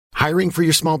Hiring for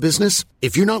your small business?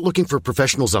 If you're not looking for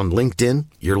professionals on LinkedIn,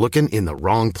 you're looking in the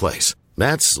wrong place.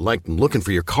 That's like looking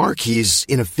for your car keys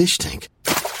in a fish tank.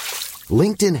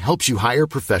 LinkedIn helps you hire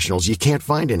professionals you can't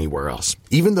find anywhere else,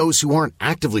 even those who aren't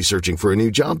actively searching for a new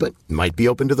job but might be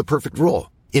open to the perfect role.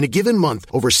 In a given month,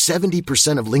 over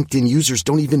 70% of LinkedIn users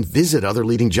don't even visit other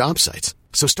leading job sites.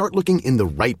 So start looking in the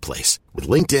right place. With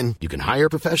LinkedIn, you can hire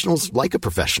professionals like a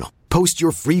professional. Post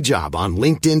your free job on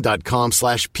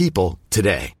linkedin.com/people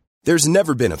today. There's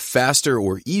never been a faster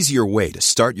or easier way to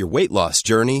start your weight loss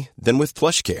journey than with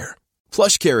PlushCare.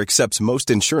 PlushCare accepts most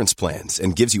insurance plans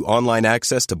and gives you online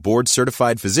access to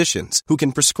board-certified physicians who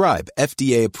can prescribe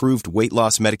FDA-approved weight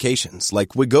loss medications like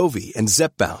Wegovy and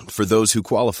Zepbound for those who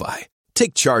qualify.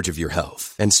 Take charge of your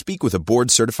health and speak with a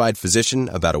board-certified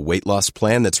physician about a weight loss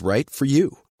plan that's right for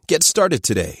you. Get started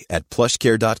today at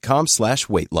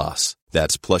plushcare.com/weight loss.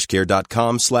 That's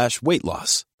plushcare.com/weight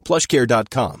loss.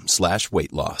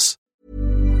 plushcare.com/weight loss.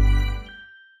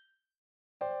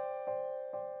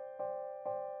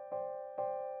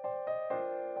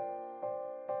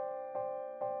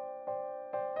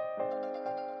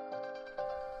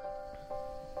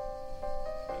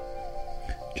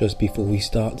 Just before we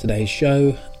start today's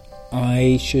show,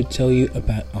 I should tell you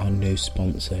about our new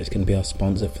sponsor. It's going to be our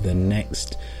sponsor for the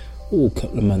next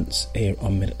couple of months here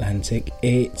on Mid-Atlantic.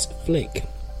 It's Flick.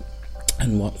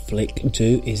 And what Flick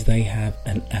do is they have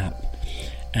an app,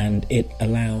 and it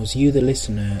allows you, the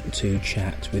listener, to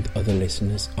chat with other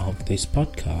listeners of this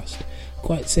podcast.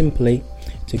 Quite simply,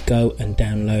 to go and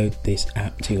download this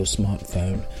app to your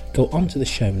smartphone, go onto the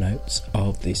show notes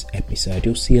of this episode.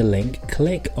 You'll see a link.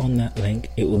 Click on that link.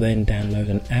 It will then download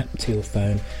an app to your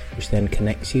phone, which then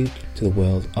connects you to the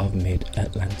world of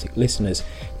Mid-Atlantic listeners.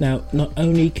 Now, not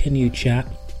only can you chat,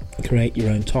 create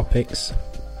your own topics,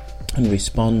 and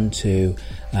respond to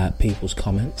people's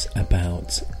comments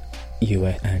about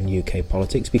US and UK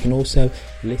politics, we can also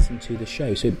listen to the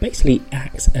show. So it basically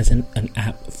acts as an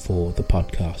app for the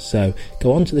podcast. So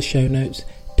go on to the show notes,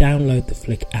 download the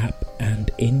Flick app,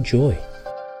 and enjoy.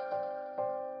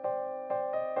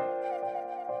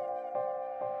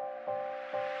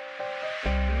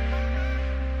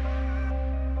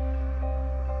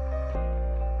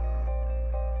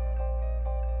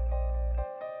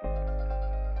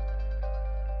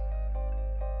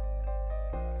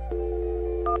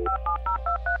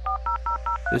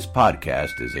 This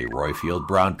podcast is a Royfield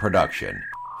Brown production.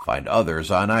 Find others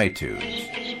on iTunes.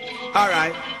 All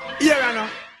right. Yeah, I know.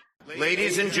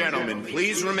 Ladies and gentlemen,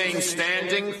 please remain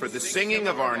standing for the singing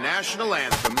of our national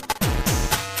anthem.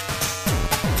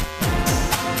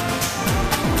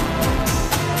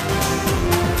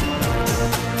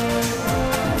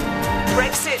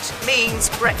 Brexit means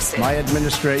Brexit. My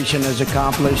administration has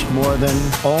accomplished more than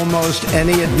almost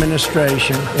any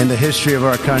administration in the history of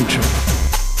our country.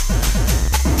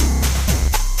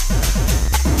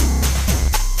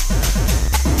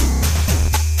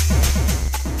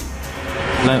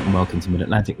 Hello and welcome to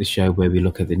Mid-Atlantic, the show where we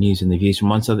look at the news and the views from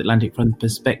one side of the Atlantic from the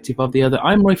perspective of the other.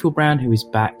 I'm Royfield Brown, who is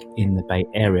back in the Bay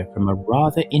Area from a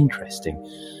rather interesting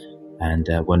and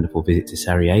wonderful visit to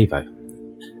Sarajevo.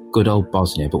 Good old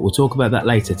Bosnia, but we'll talk about that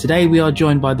later. Today we are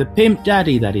joined by the pimp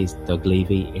daddy, that is Doug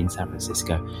Levy in San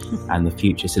Francisco, and the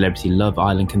future Celebrity Love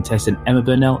Island contestant Emma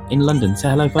Burnell in London.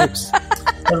 Say hello, folks.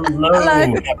 Hello.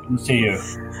 Happy to see you.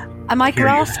 Am I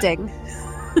grafting?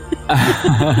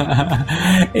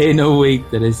 In a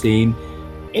week that has seen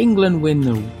England win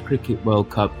the Cricket World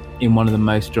Cup in one of the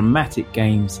most dramatic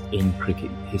games in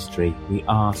cricket history, we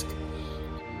ask,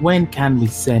 when can we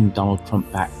send Donald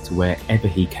Trump back to wherever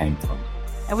he came from?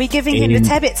 Are we giving him the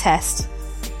Tebbit test?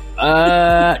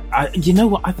 You know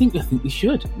what? I think we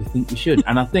should.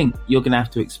 And I think you're going to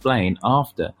have to explain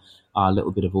after our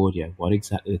little bit of audio what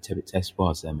exactly the Tebbit test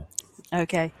was, Emma.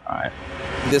 Okay. All right.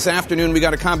 This afternoon, we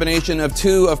got a combination of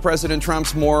two of President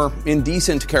Trump's more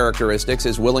indecent characteristics,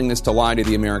 his willingness to lie to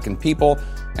the American people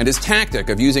and his tactic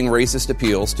of using racist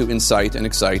appeals to incite and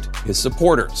excite his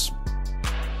supporters.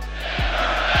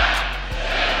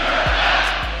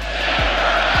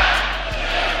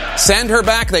 Send her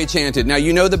back, they chanted. Now,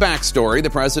 you know the backstory. The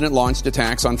president launched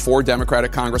attacks on 4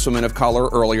 Democratic congresswomen of color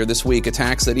earlier this week,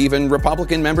 attacks that even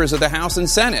Republican members of the House and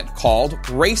Senate called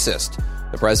racist.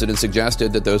 The president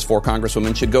suggested that those 4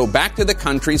 congresswomen should go back to the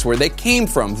countries where they came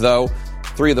from, though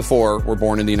 3 of the 4 were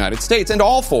born in the United States, and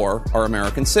all 4 are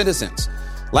American citizens.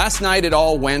 Last night, it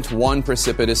all went one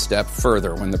precipitous step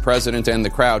further when the president and the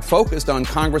crowd focused on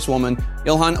Congresswoman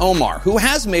Ilhan Omar, who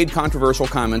has made controversial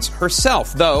comments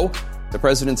herself, though The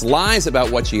president's lies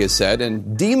about what she has said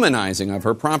and demonizing of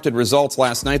her prompted results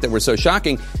last night that were so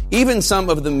shocking. Even some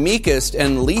of the meekest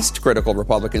and least critical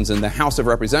Republicans in the House of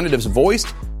Representatives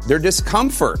voiced their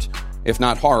discomfort, if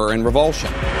not horror and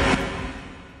revulsion.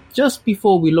 Just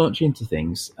before we launch into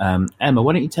things, Emma,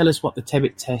 why don't you tell us what the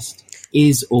Tebbit test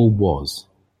is or was?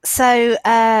 So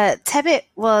Tebbit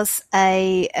was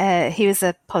he was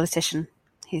a politician.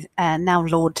 He's now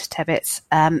Lord Tebbit.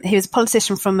 He was a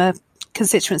politician from a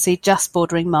constituency just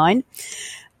bordering mine.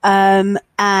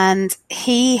 And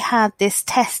he had this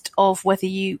test of whether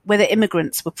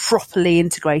immigrants were properly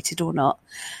integrated or not.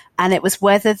 And it was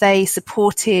whether they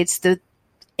supported the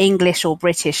English or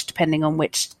British, depending on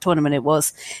which tournament it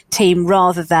was, team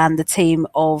rather than the team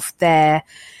of their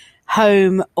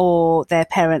home or their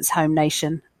parents' home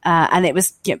nation. And it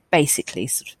was basically,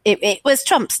 it was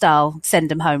Trump style, send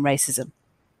them home racism.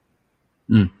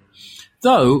 Mm.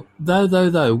 Though,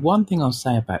 one thing I'll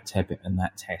say about Tebbit and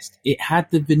that test, it had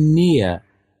the veneer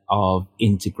of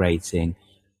integrating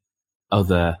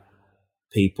other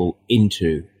people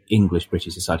into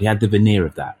English-British society. It had the veneer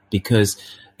of that, because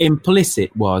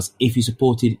implicit was if you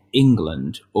supported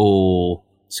England or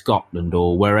Scotland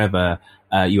or wherever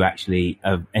you actually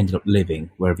ended up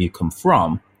living, wherever you come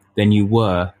from, then you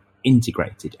were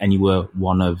integrated and you were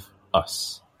one of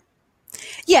us.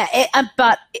 Yeah,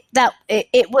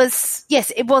 it was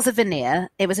a veneer.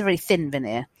 It was a very thin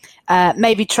veneer.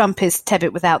 Maybe Trump is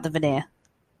Tebbit without the veneer.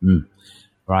 Mm.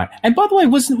 Right. And by the way,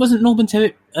 wasn't Norman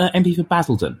Tebbit MP for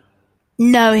Basildon?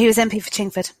 No, he was MP for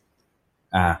Chingford.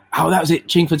 That was it.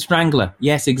 Chingford Strangler.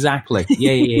 Yes, exactly.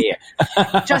 Yeah.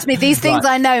 Trust me, these things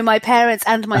I know. My parents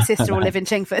and my sister all live in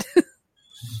Chingford.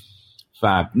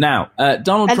 Fab. Now,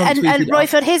 Donald Trump tweeted... And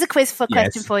Royfield, here's a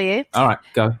question for you. All right,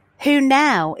 go. Who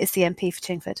now is the MP for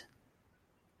Chingford?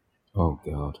 Oh,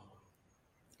 God.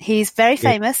 He's very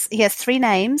famous. He has 3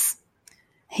 names.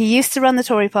 He used to run the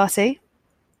Tory party.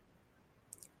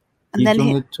 And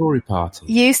the Tory party?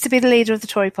 Used to be the leader of the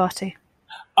Tory party.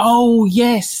 Oh,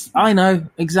 yes. I know.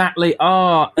 Exactly.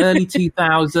 Early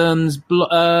 2000s,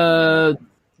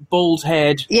 bald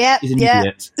head. Yeah. He's an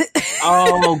idiot.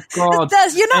 Oh, God.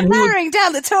 You're not narrowing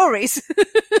down the Tories.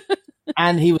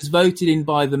 And he was voted in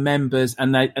by the members,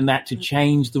 and they had to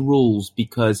change the rules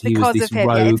because he was this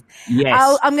rogue.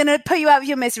 Yes. I'm going to put you out of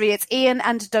your misery. It's Ian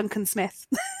and Duncan Smith.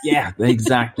 Yeah,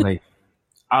 exactly.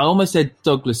 I almost said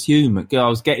Douglas Hume. I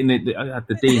was getting I had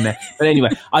the D in there. But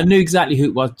anyway, I knew exactly who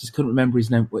it was, just couldn't remember his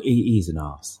name. Well, he's an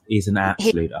arse. He's an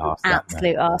absolute arse.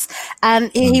 Absolute arse. And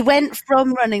he went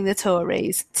from running the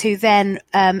Tories to then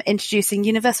introducing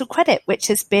universal credit, which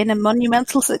has been a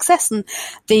monumental success. And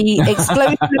the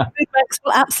explosion of Foodworks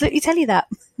will absolutely tell you that.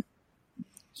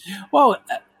 Well,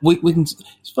 we can.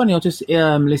 It's funny. I was just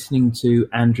listening to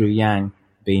Andrew Yang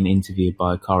being interviewed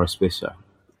by Cara Swisher.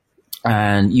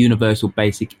 And universal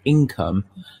basic income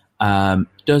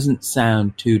doesn't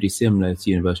sound too dissimilar to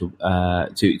universal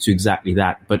to exactly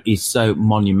that, but is so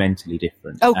monumentally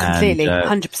different. Oh, completely,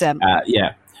 100%.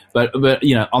 Yeah, but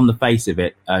on the face of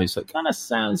it, it's like kind of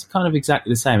sounds kind of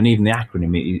exactly the same, and even the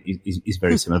acronym is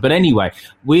very similar. But anyway,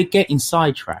 we're getting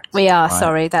sidetracked. We are. Right?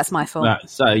 Sorry, that's my fault.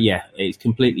 So yeah, it's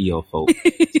completely your fault.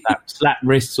 Slap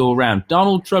wrists all round.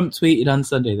 Donald Trump tweeted on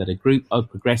Sunday that a group of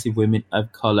progressive women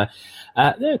of colour,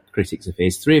 they're critics of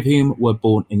his, 3 of whom were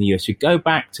born in the US, should go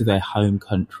back to their home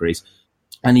countries.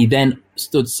 And he then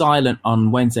stood silent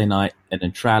on Wednesday night at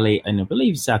a rally in, I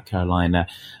believe, South Carolina,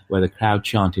 where the crowd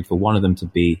chanted for one of them to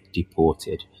be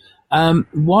deported.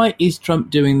 Why is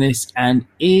Trump doing this? And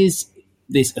is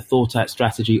this a thought-out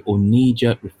strategy or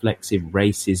knee-jerk reflexive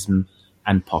racism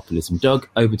and populism? Doug,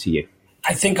 over to you.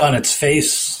 I think on its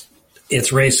face,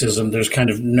 it's racism. There's kind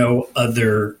of no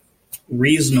other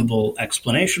reasonable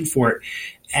explanation for it.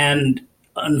 And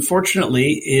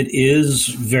unfortunately, it is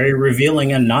very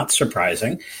revealing and not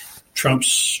surprising. Trump's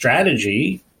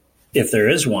strategy, if there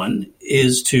is one,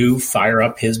 is to fire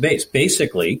up his base.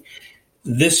 Basically,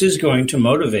 this is going to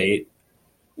motivate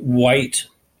white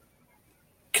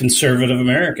conservative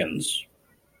Americans,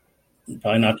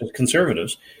 probably not just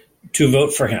conservatives, to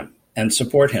vote for him and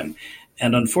support him.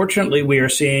 And unfortunately, we are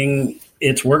seeing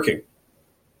it's working.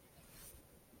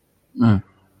 All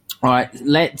right,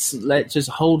 let's just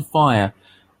hold fire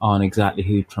on exactly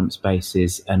who Trump's base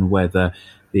is and whether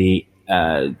the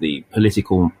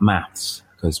political maths,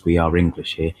 because we are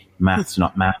English here, maths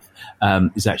not math,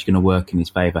 is actually going to work in his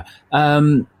favour.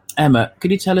 Emma, could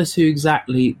you tell us who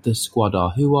exactly the squad are?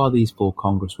 Who are these 4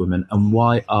 congresswomen, and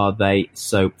why are they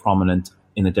so prominent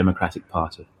in the Democratic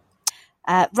Party?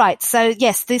 Right. So,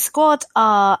 yes, the squad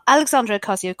are Alexandria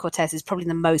Ocasio-Cortez is probably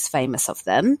the most famous of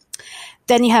them.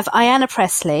 Then you have Ayanna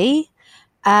Pressley,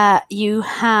 you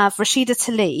have Rashida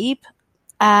Tlaib,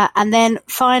 and then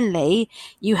finally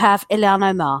you have Ilhan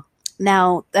Omar.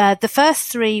 Now, the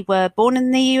first three were born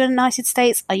in the United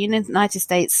States, are United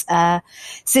States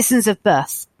citizens of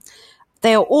birth.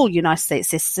 They are all United States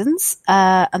citizens,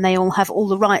 and they all have all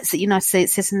the rights that United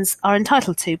States citizens are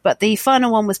entitled to. But the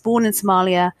final one was born in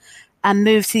Somalia and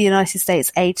moved to the United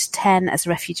States aged 10 as a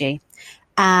refugee,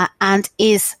 and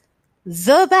is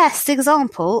the best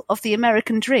example of the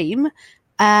American dream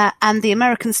and the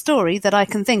American story that I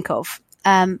can think of.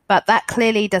 But that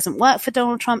clearly doesn't work for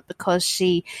Donald Trump because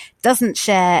she doesn't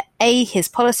share, his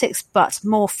politics, but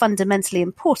more fundamentally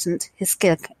important, his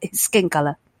skin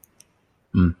color.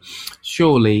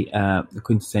 Surely the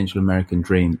quintessential American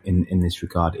dream in this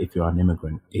regard, if you're an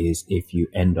immigrant, is if you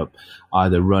end up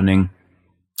either running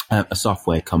a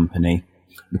software company,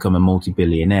 become a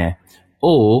multi-billionaire,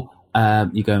 or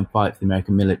you go and fight for the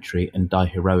American military and die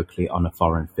heroically on a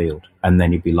foreign field, and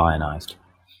then you'd be lionized.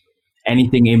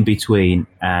 Anything in between,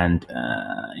 and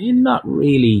you're not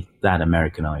really that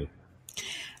American, are you?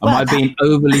 Am I being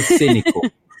overly cynical?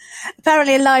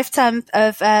 Apparently a lifetime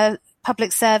of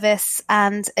public service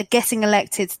and getting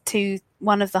elected to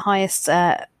one of the highest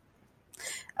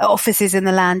offices in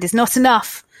the land is not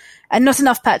enough. And not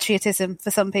enough patriotism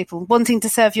for some people. Wanting to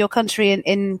serve your country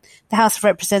in the House of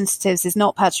Representatives is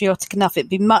not patriotic enough. It'd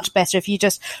be much better if you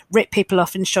just rip people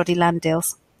off in shoddy land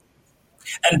deals.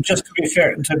 And just to be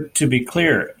fair, to be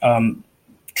clear,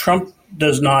 Trump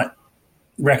does not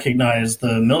recognize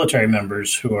the military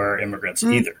members who are immigrants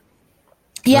either.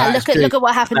 Yeah, look at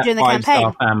what happened during the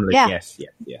campaign. Family. Yeah.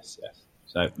 Yes.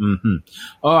 So,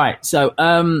 all right. So,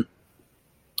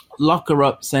 lock her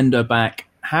up, send her back.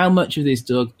 How much of this,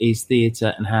 Doug, is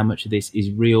theatre and how much of this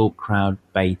is real crowd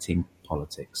baiting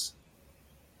politics?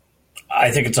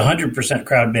 I think it's 100%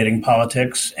 crowd baiting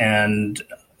politics. And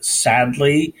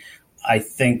sadly, I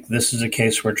think this is a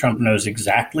case where Trump knows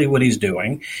exactly what he's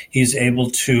doing. He's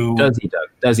able to... Does he, Doug?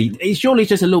 Does he? It's surely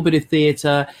just a little bit of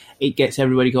theatre. It gets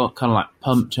everybody got kind of like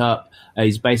pumped up.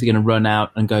 He's basically going to run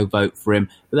out and go vote for him.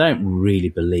 But they don't really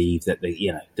believe that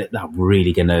they're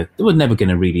really going to... They were never going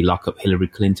to really lock up Hillary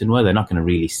Clinton, were they? They're not going to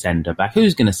really send her back.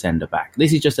 Who's going to send her back?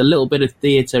 This is just a little bit of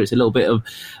theatre. It's a little bit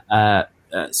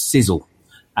of sizzle.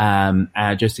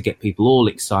 Just to get people all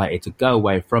excited to go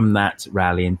away from that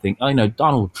rally and think,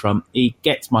 Donald Trump, he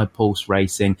gets my pulse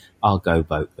racing. I'll go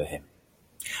vote for him.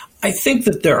 I think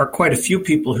that there are quite a few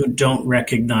people who don't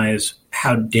recognize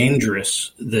how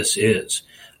dangerous this is.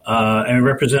 And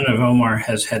Representative Omar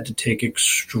has had to take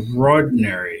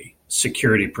extraordinary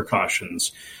security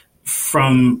precautions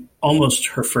from almost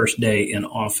her first day in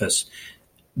office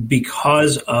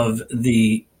because of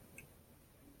the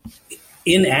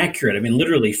inaccurate,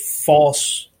 literally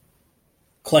false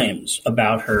claims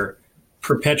about her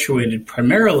perpetuated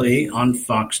primarily on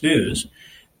Fox News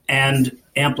and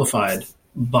amplified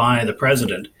by the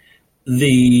president.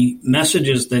 The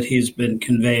messages that he's been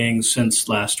conveying since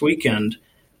last weekend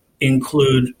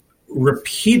include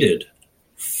repeated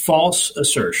false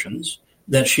assertions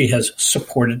that she has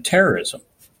supported terrorism.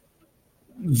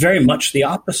 Very much the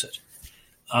opposite.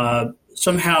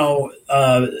 Somehow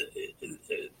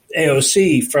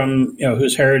AOC, from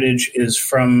whose heritage is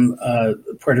from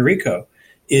Puerto Rico,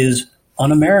 is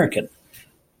un-American.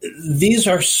 These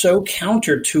are so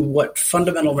counter to what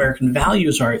fundamental American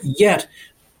values are, yet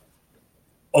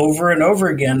over and over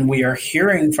again, we are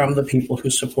hearing from the people who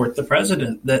support the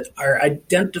president that are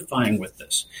identifying with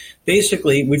this.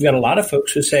 Basically, we've got a lot of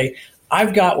folks who say,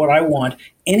 I've got what I want.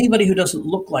 Anybody who doesn't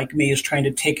look like me is trying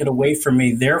to take it away from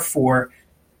me. Therefore,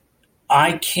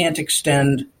 I can't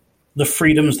extend the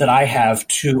freedoms that I have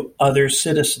to other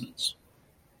citizens.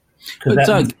 But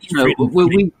Doug,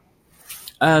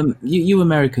 you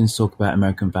Americans talk about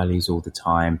American values all the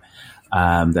time.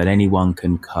 That anyone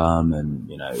can come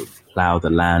and, plow the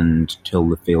land, till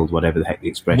the field, whatever the heck the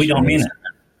expression is. We don't mean it.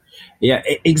 Yeah,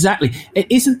 exactly.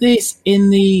 Isn't this in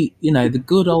the, the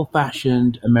good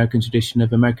old-fashioned American tradition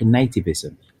of American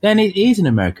nativism? Then it is an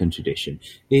American tradition.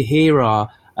 Here are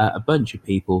a bunch of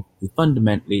people who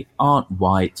fundamentally aren't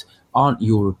white, aren't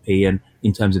European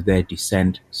in terms of their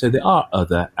descent, so they are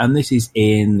other, and this is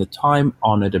in the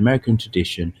time-honored American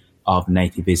tradition of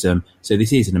nativism. So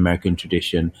this is an American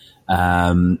tradition.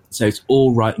 So it's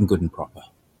all right and good and proper.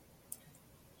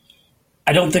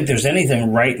 I don't think there's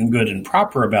anything right and good and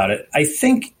proper about it. I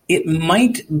think it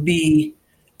might be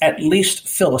at least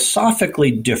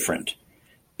philosophically different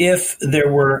if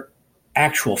there were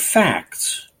actual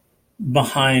facts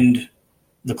behind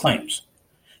the claims.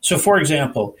 So, for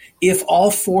example, if all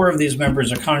four of these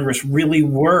members of Congress really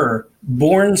were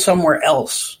born somewhere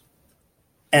else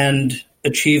and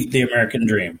achieved the American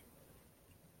dream,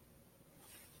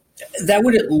 that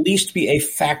would at least be a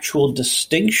factual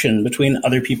distinction between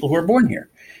other people who are born here.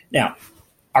 Now,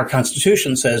 our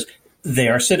Constitution says they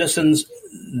are citizens.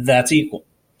 That's equal.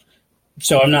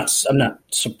 So I'm not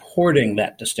supporting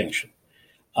that distinction.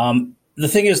 The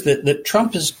thing is that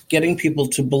Trump is getting people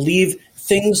to believe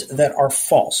things that are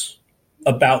false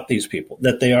about these people,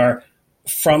 that they are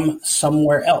from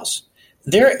somewhere else.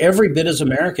 They're every bit as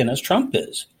American as Trump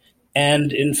is.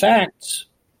 And in fact,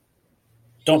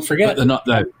 don't forget. But they're not,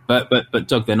 though. But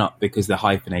Doug, they're not, because they're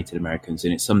hyphenated Americans.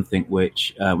 And it's something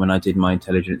which, when I did my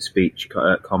intelligence speech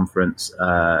conference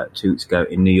 2 weeks ago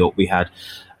in New York, we had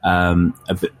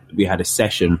a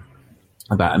session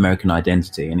about American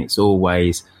identity. And it's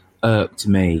always irked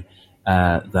to me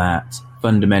that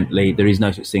fundamentally there is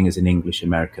no such thing as an English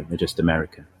American. They're just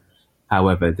American.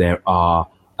 However, there are,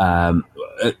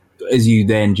 as you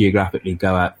then geographically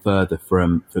go out further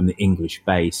from the English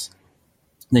base,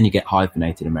 then you get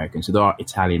hyphenated Americans. So there are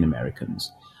Italian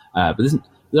Americans, but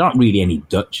there aren't really any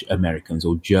Dutch Americans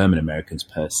or German Americans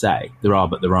per se. There are,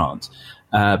 but there aren't.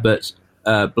 But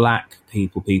black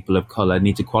people of color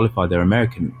need to qualify their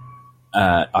American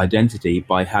identity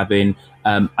by having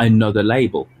another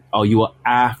label. Oh, you are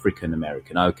African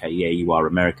American. Okay, yeah, you are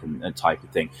American, type of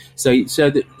thing. So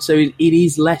it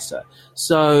is lesser.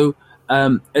 So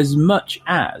as much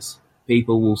as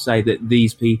people will say that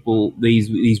these people,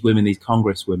 these women, these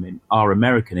Congresswomen are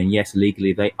American, and yes,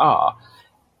 legally they are,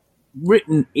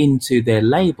 written into their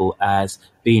label as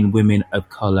being women of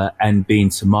color and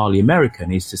being Somali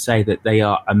American is to say that they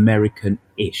are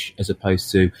American-ish, as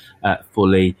opposed to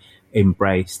fully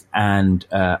embraced and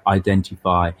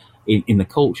identify in the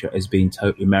culture as being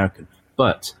totally American.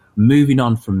 But moving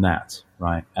on from that,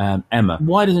 right, Emma,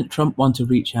 why doesn't Trump want to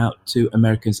reach out to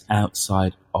Americans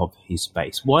outside of his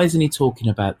base? Why isn't he talking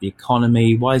about the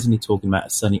economy? Why isn't he talking about a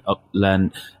sunny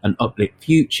upland, an uplit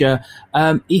future?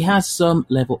 He has some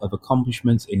level of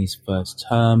accomplishments in his first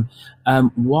term.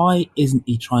 Why isn't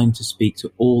he trying to speak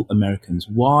to all Americans?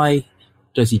 Why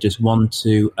does he just want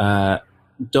to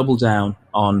double down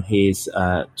on his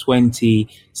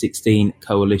 2016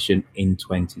 coalition in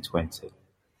 2020?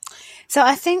 So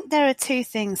I think there are two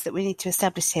things that we need to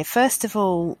establish here. First of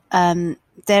all,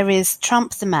 there is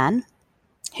Trump the man,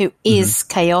 who is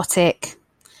chaotic,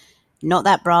 not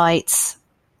that bright,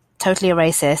 totally a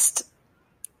racist.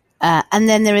 And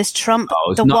then there is Trump.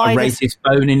 Oh, it's not a racist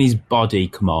bone in his body,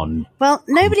 come on. Well,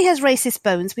 nobody has racist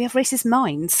bones. We have racist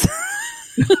minds.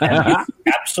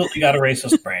 Absolutely got a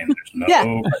racist brain. There's no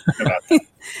question about that.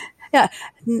 Yeah,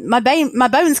 my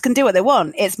bones can do what they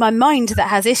want. It's my mind that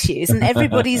has issues, and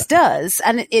everybody's does.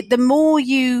 And the more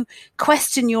you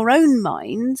question your own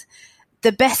mind,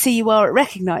 the better you are at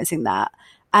recognizing that.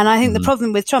 And I think the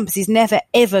problem with Trump is he's never,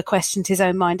 ever questioned his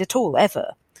own mind at all,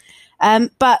 ever.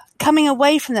 But coming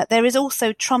away from that, there is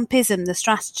also Trumpism, the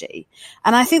strategy.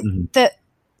 And I think that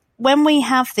when we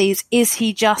have these, is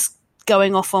he just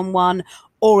going off on one,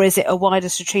 or is it a wider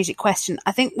strategic question?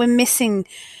 I think we're missing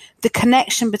the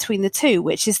connection between the two,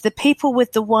 which is the people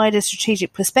with the wider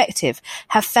strategic perspective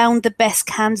have found the best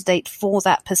candidate for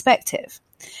that perspective.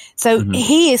 So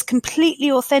he is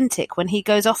completely authentic when he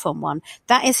goes off on one.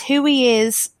 That is who he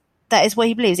is. That is what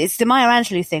he believes. It's the Maya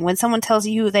Angelou thing. When someone tells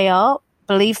you who they are,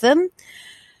 believe them.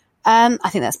 I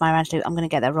think that's Maya Angelou. I'm going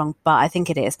to get that wrong, but I think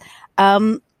it is.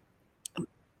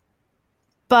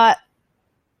 But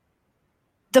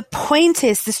the point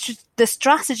is, the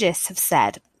strategists have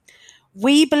said,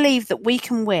 we believe that we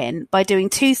can win by doing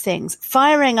two things: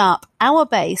 firing up our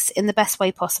base in the best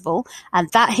way possible, and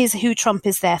that is who Trump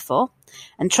is there for.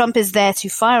 And Trump is there to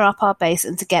fire up our base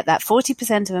and to get that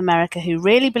 40% of America who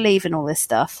really believe in all this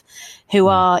stuff, who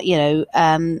are,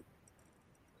 the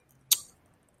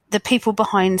people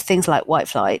behind things like white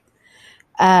flight,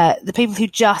 the people who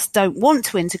just don't want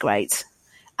to integrate.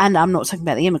 And I'm not talking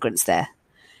about the immigrants there.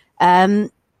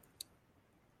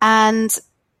 And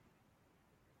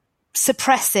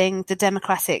suppressing the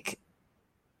Democratic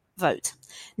vote.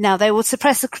 Now, they will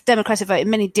suppress the Democratic vote in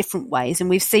many different ways, and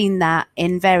we've seen that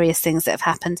in various things that have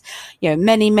happened.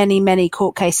 Many, many, many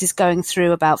court cases going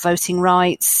through about voting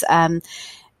rights,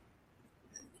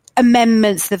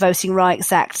 amendments to the Voting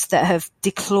Rights Act that have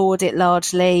declawed it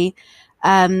largely.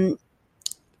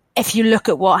 If you look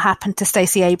at what happened to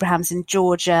Stacey Abrams in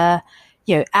Georgia,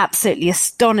 absolutely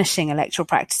astonishing electoral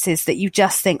practices that you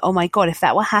just think, oh my God, if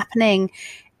that were happening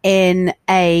in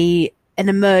an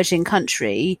emerging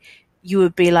country, you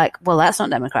would be like, well, that's not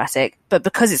democratic. But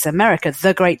because it's America,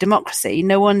 the great democracy,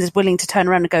 no one is willing to turn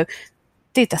around and go,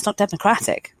 dude, that's not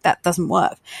democratic. That doesn't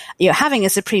work. Having a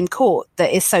Supreme Court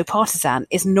that is so partisan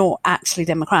is not actually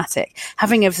democratic.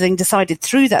 Having everything decided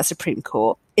through that Supreme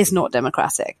Court is not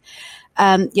democratic.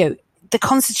 The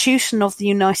Constitution of the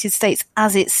United States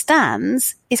as it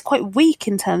stands is quite weak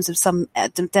in terms of some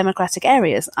democratic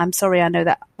areas. I'm sorry, I know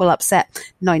that will upset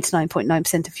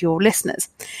 99.9% of your listeners.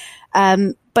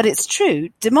 But it's true.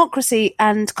 Democracy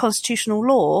and constitutional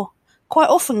law quite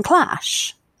often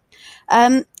clash.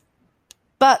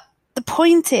 But the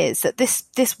point is that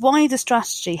this wider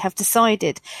strategy have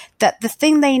decided that the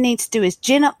thing they need to do is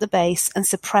gin up the base and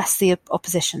suppress the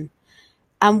opposition.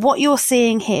 And what you're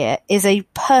seeing here is a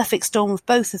perfect storm of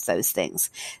both of those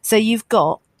things. So you've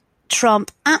got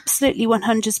Trump absolutely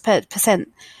 100%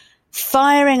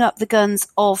 firing up the guns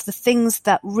of the things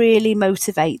that really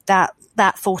motivate that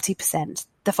 40%,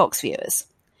 the Fox viewers,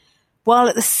 while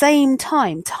at the same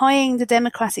time tying the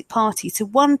Democratic Party to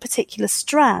one particular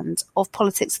strand of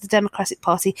politics of the Democratic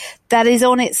Party that is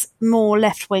on its more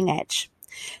left-wing edge.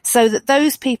 So that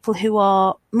those people who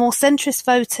are more centrist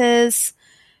voters,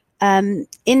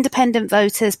 independent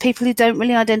voters, people who don't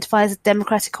really identify as a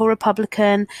Democratic or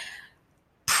Republican,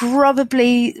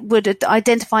 probably would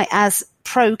identify as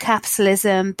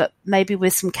pro-capitalism, but maybe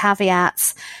with some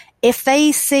caveats. If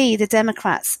they see the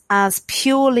Democrats as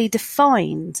purely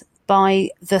defined by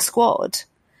the squad,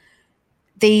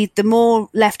 the more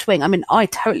left-wing, I mean, I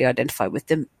totally identify with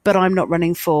them, but I'm not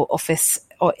running for office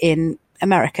or in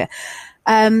America,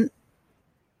 then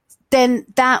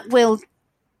that will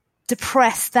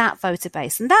depress that voter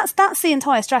base. And that's the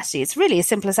entire strategy. It's really as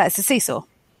simple as that. It's a seesaw.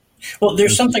 Well,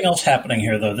 there's something else happening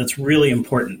here, though, that's really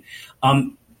important.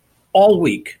 All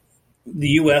week, the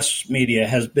U.S. media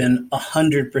has been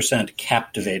 100%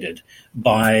 captivated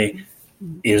by,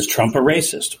 is Trump a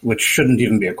racist? Which shouldn't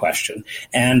even be a question.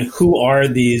 And who are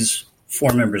these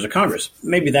 4 members of Congress?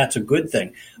 Maybe that's a good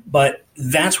thing. But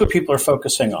that's what people are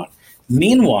focusing on.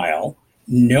 Meanwhile,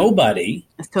 nobody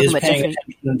is paying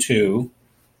attention to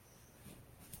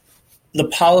the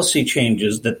policy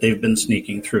changes that they've been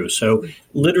sneaking through. So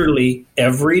literally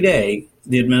every day,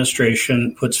 the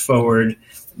administration puts forward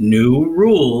new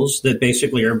rules that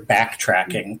basically are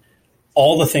backtracking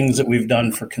all the things that we've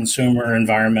done for consumer,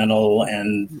 environmental,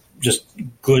 and just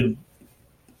good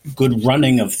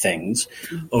running of things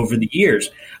over the years.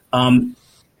 The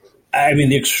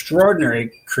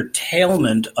extraordinary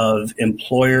curtailment of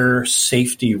employer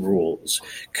safety rules,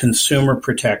 consumer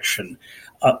protection,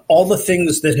 all the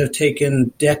things that have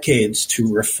taken decades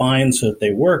to refine so that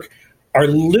they work are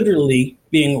literally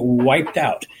being wiped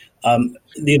out.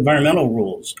 The environmental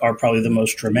rules are probably the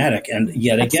most dramatic. And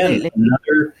yet again,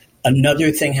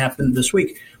 another thing happened this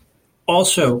week.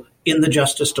 Also, in the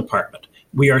Justice Department,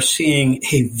 we are seeing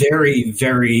a very,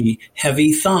 very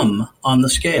heavy thumb on the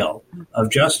scale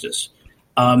of justice,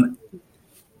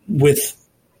 with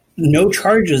no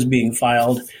charges being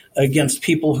filed against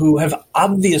people who have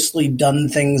obviously done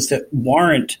things that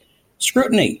warrant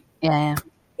scrutiny. Yeah.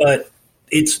 But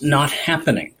it's not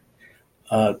happening.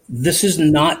 This is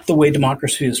not the way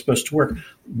democracy is supposed to work.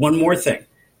 One more thing.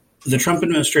 The Trump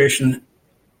administration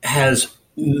has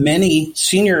many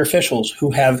senior officials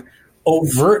who have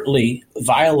overtly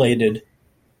violated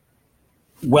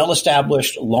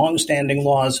well-established, long-standing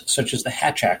laws such as the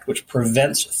Hatch Act, which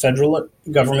prevents federal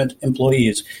government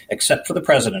employees, except for the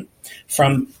president,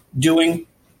 from doing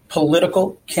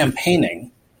political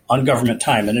campaigning on government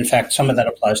time. And in fact, some of that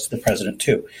applies to the president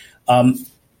too.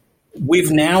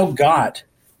 We've now got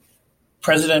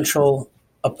presidential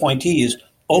appointees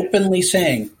openly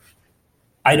saying,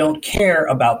 I don't care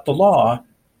about the law,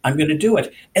 I'm going to do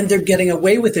it. And they're getting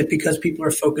away with it because people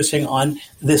are focusing on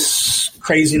this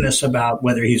craziness about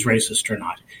whether he's racist or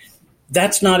not.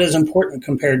 That's not as important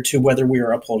compared to whether we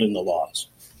are upholding the laws.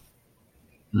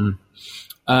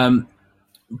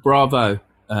 Bravo,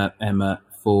 Emma,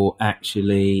 for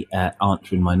actually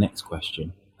answering my next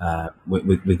question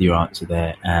with your answer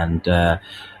there. And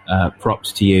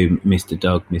props to you, Mr.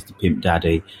 Doug, Mr. Pimp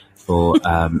Daddy, for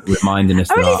reminding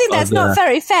us. I really think that's not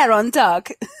very fair on Doug.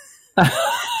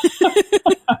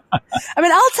 I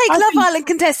mean, I'll take Love Island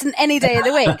contestant any day of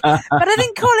the week, but I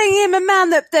think calling him a man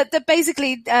that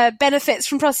basically benefits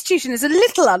from prostitution is a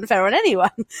little unfair on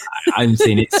anyone. I'm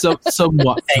seeing it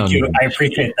somewhat. Thank you. I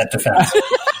appreciate that defense.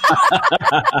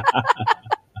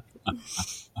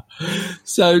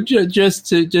 So just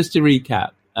to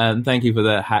recap, thank you for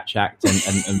the Hatch Act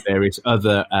and various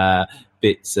other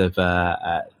bits of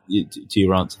to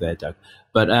your answer there, Doug.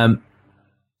 But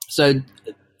so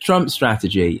Trump's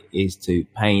strategy is to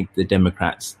paint the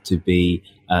Democrats to be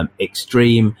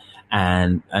extreme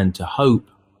and to hope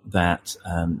that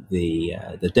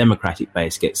the Democratic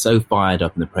base gets so fired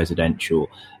up in the presidential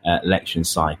election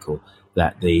cycle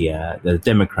that the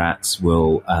Democrats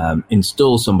will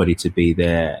install somebody to be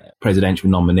their presidential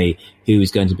nominee who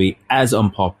is going to be as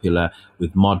unpopular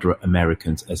with moderate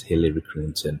Americans as Hillary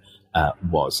Clinton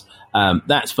was.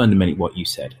 That's fundamentally what you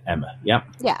said, Emma. Yeah?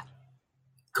 Yeah.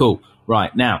 Cool.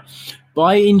 Right. Now,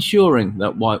 by ensuring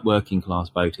that white working class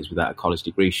voters without a college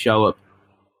degree show up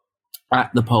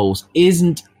at the polls,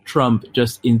 isn't Trump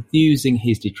just enthusing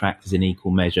his detractors in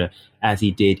equal measure as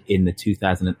he did in the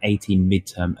 2018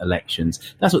 midterm elections?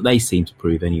 That's what they seem to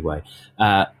prove anyway.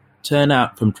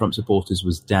 Turnout from Trump supporters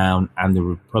was down and the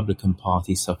Republican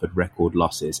Party suffered record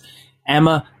losses.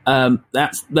 Emma,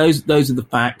 those are the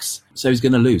facts. So he's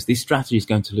going to lose. This strategy is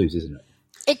going to lose, isn't it?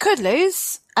 It could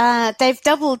lose. They've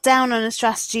doubled down on a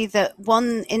strategy that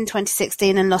won in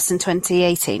 2016 and lost in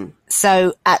 2018.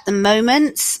 So at the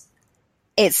moment,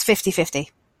 it's 50-50.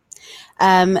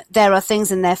 There are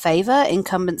things in their favour.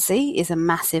 Incumbency is a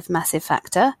massive, massive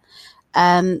factor.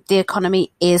 The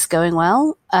economy is going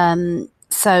well.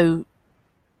 So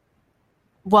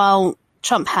while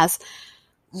Trump has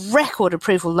record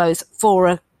approval lows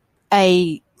for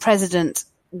a president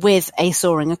with a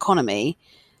soaring economy,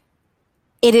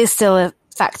 it is still a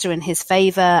factor in his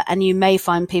favour, and you may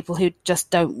find people who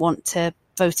just don't want to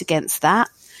vote against that.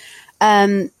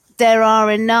 There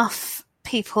are enough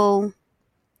people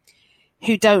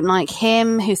who don't like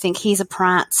him, who think he's a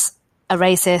prat, a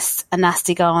racist, a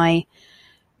nasty guy,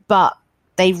 but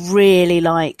they really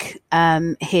like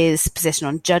his position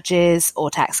on judges or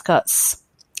tax cuts.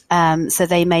 So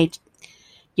they may,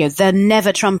 the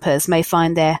never Trumpers may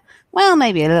find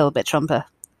maybe a little bit Trumper.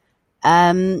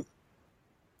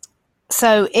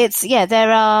 So it's,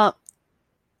 there are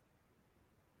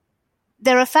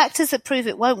factors that prove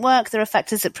it won't work. There are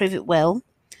factors that prove it will.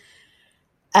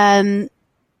 A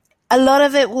lot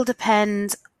of it will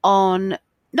depend on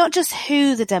not just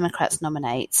who the Democrats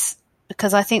nominate,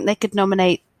 because I think they could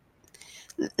nominate,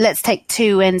 let's take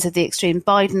two ends of the extreme,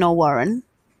 Biden or Warren,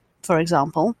 for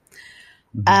example.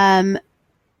 Mm-hmm.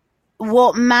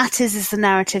 What matters is the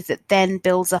narrative that then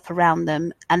builds up around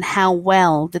them and how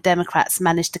well the Democrats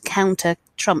manage to counter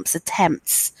Trump's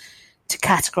attempts to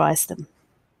categorize them.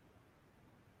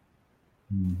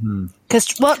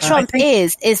 Because what Trump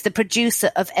is the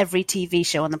producer of every TV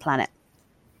show on the planet.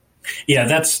 Yeah,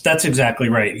 that's exactly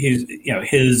right.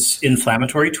 His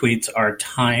inflammatory tweets are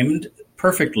timed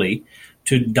perfectly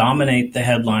to dominate the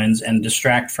headlines and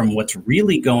distract from what's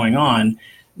really going on.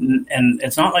 And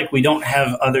it's not like we don't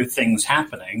have other things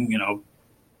happening,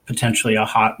 potentially a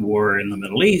hot war in the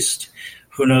Middle East.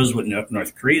 Who knows what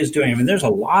North Korea is doing? I mean, there's a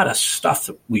lot of stuff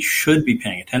that we should be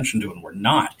paying attention to, and we're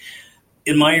not.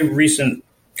 In my recent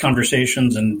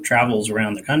conversations and travels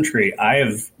around the country, I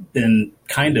have been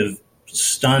kind of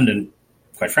stunned and,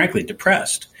 quite frankly,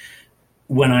 depressed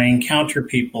when I encounter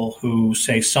people who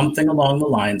say something along the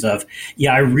lines of,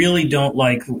 I really don't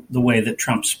like the way that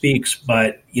Trump speaks,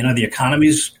 but, the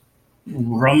economy's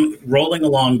rolling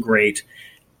along great,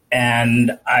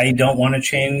 and I don't want to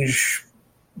change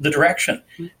the direction.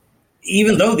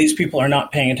 Even though these people are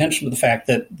not paying attention to the fact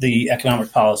that the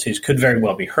economic policies could very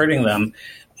well be hurting them,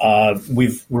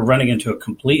 we're running into a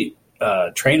complete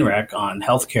train wreck on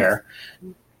healthcare.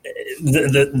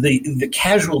 The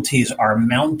casualties are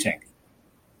mounting,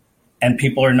 and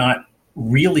people are not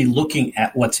really looking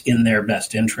at what's in their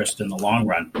best interest in the long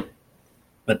run.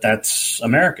 But that's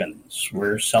Americans.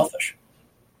 We're selfish.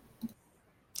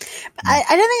 I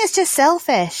don't think it's just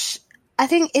selfish. I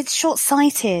think it's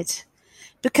short-sighted.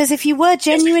 Because if you were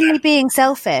genuinely being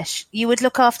selfish, you would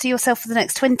look after yourself for the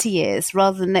next 20 years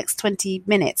rather than the next 20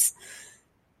 minutes.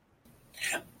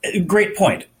 Great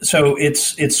point. So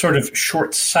it's sort of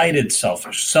short-sighted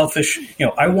selfish. Selfish,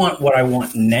 I want what I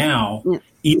want now,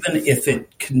 even if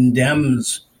it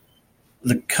condemns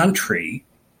the country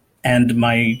and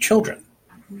my children.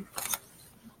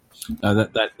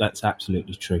 That's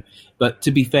absolutely true. But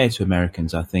to be fair to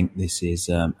Americans, I think this is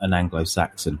an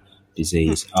Anglo-Saxon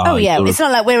disease. It's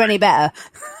not like we're any better.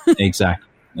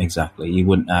 Exactly. You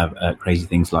wouldn't have crazy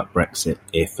things like Brexit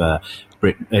if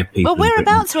people. Well, we're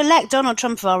about to elect Donald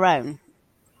Trump of our own.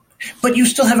 But you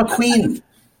still have a queen.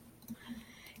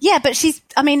 Yeah, but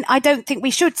I don't think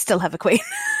we should still have a queen.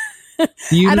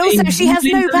 Also, she has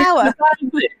no power.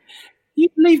 You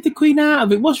leave the queen out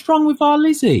of it. What's wrong with our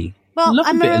Lizzie? Well,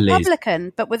 I'm a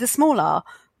Republican, but with a small r.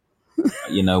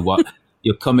 You know what?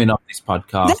 You're coming off this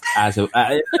podcast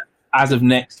as of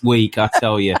next week. I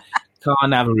tell you,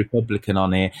 can't have a Republican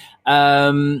on here.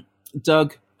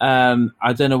 Doug,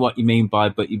 I don't know what you mean by,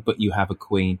 but you have a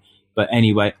queen. But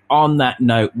anyway, on that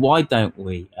note, why don't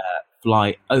we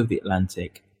fly over the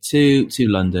Atlantic to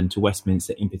London, to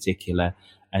Westminster in particular,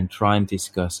 and try and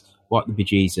discuss what the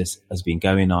bejesus has been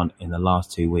going on in the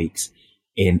last 2 weeks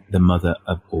in the mother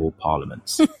of all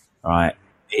parliaments. Right?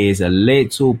 Here's a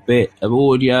little bit of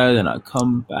audio, then I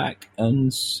come back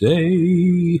and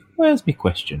say, where's my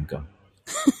question gone?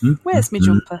 Where's my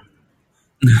jumper?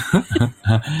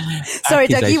 Sorry,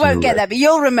 Doug, you won't get that, but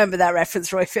you'll remember that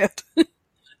reference, Royfield.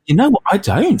 You know what? I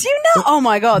don't. Do you know? Oh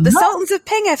my God, the Sultans of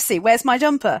Ping FC, Where's My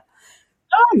Jumper?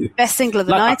 No. Best single of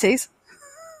the 90s.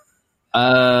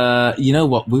 You know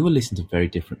what? We were listening to very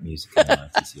different music in the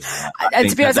 90s. And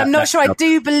to be honest, I'm not sure. I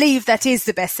do believe that is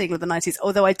the best single of the 90s,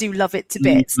 although I do love it to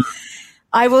bits.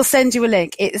 I will send you a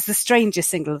link. It is the strangest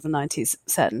single of the 90s,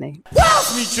 certainly.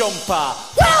 Where's me jumper?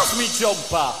 Where's me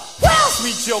jumper? Where's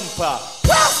me jumper?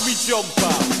 Where's me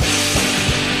jumper?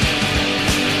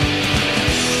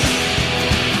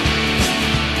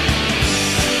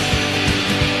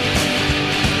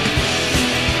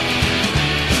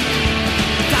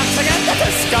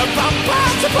 Disco bumper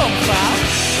to bumper.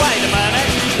 Wait a minute.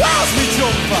 Where's me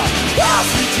jumper? Where's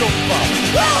me jumper?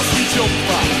 Where's me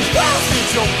jumper? Where's me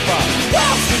jumper?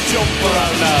 Where's me jumper?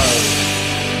 Oh no.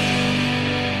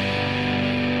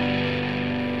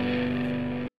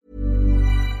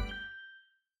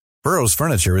 Burrow's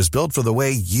furniture is built for the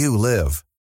way you live.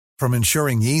 From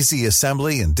ensuring easy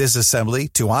assembly and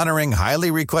disassembly to honoring highly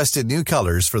requested new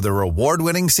colors for their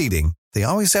award-winning seating, they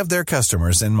always have their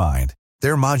customers in mind.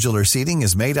 Their modular seating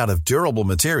is made out of durable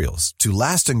materials to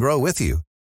last and grow with you.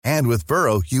 And with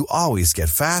Burrow, you always get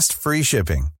fast, free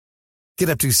shipping. Get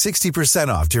up to 60%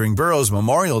 off during Burrow's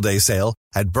Memorial Day sale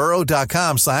at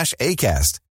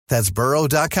burrow.com/ACAST. That's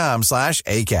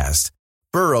burrow.com/ACAST.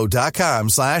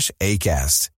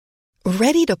 burrow.com/ACAST.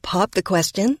 Ready to pop the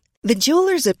question? The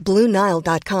jewelers at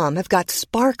BlueNile.com have got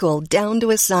sparkle down to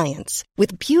a science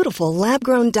with beautiful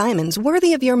lab-grown diamonds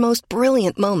worthy of your most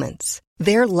brilliant moments.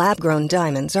 Their lab-grown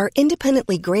diamonds are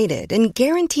independently graded and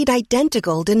guaranteed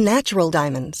identical to natural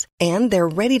diamonds. And they're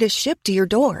ready to ship to your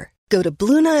door. Go to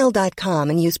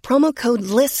BlueNile.com and use promo code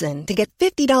LISTEN to get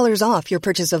 $50 off your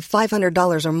purchase of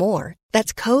 $500 or more.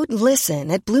 That's code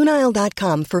LISTEN at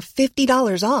BlueNile.com for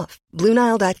 $50 off.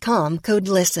 BlueNile.com, code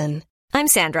LISTEN. I'm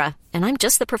Sandra, and I'm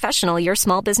just the professional your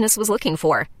small business was looking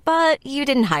for. But you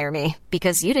didn't hire me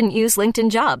because you didn't use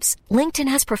LinkedIn Jobs. LinkedIn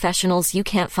has professionals you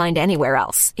can't find anywhere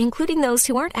else, including those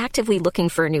who aren't actively looking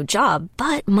for a new job,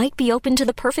 but might be open to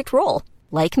the perfect role,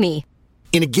 like me.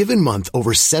 In a given month,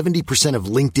 over 70% of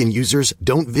LinkedIn users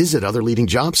don't visit other leading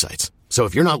job sites. So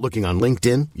if you're not looking on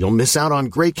LinkedIn, you'll miss out on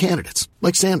great candidates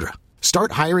like Sandra.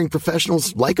 Start hiring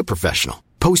professionals like a professional.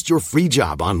 Post your free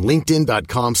job on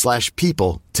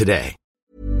linkedin.com/people today.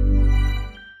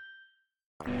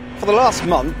 For the last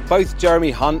month, both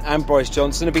Jeremy Hunt and Boris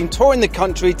Johnson have been touring the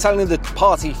country telling the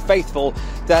party faithful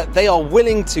that they are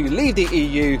willing to leave the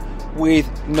EU with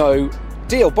no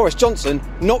deal. Boris Johnson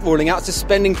not ruling out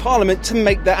suspending Parliament to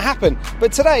make that happen.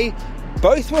 But today,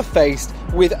 both were faced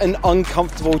with an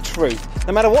uncomfortable truth.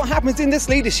 No matter what happens in this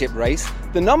leadership race,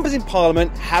 the numbers in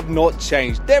Parliament have not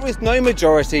changed. There is no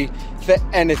majority for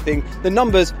anything. The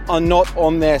numbers are not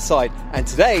on their side. And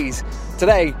today,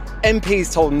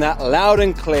 MPs told them that loud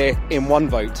and clear in one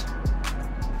vote.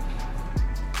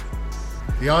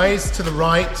 The ayes to the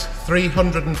right,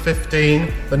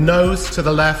 315. The noes to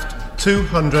the left,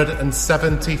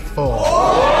 274.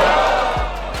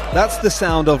 That's the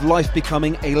sound of life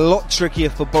becoming a lot trickier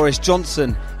for Boris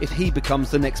Johnson if he becomes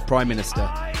the next Prime Minister.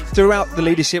 Throughout the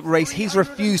leadership race, he's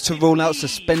refused to rule out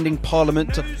suspending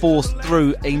Parliament to force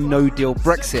through a no-deal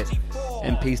Brexit.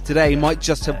 MPs today might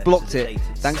just have blocked it,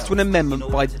 thanks to an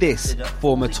amendment by this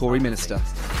former Tory minister.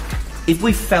 If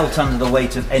we felt under the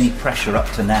weight of any pressure up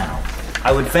to now,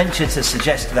 I would venture to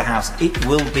suggest to the House it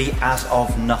will be as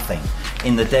of nothing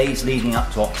in the days leading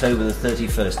up to October the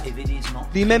 31st. If it is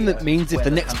not the amendment means if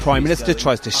the next Prime Minister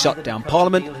tries to shut down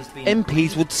Parliament,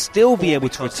 MPs would still be able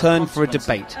to return for a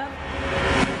debate.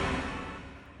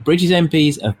 British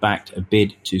MPs have backed a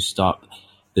bid to stop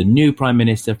the new Prime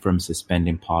Minister from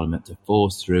suspending Parliament to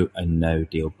force through a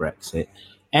no-deal Brexit.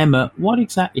 Emma, what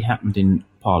exactly happened in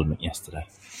Parliament yesterday?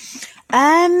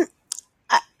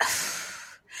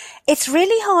 It's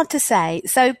really hard to say.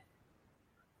 So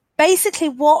basically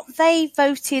what they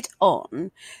voted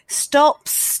on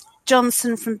stops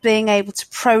Johnson from being able to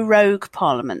prorogue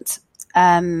Parliament.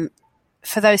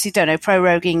 For those who don't know,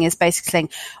 proroguing is basically saying,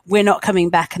 we're not coming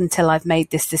back until I've made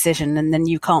this decision, and then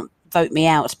you can't vote me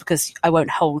out because I won't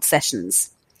hold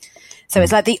sessions. So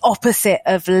it's like the opposite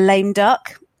of lame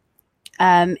duck.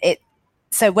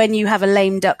 So when you have a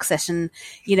lame duck session,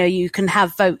 you know, you can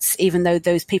have votes even though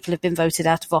those people have been voted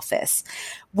out of office.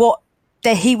 What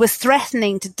that he was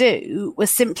threatening to do was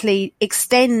simply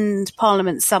extend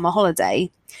Parliament's summer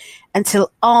holiday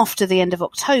until after the end of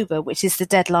October, which is the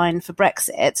deadline for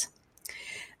Brexit.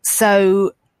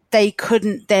 So they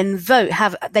couldn't then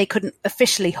they couldn't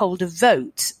officially hold a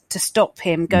vote to stop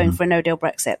him going for a no-deal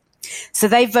Brexit. So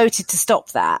they voted to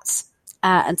stop that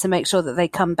and to make sure that they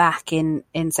come back in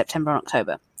September and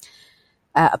October,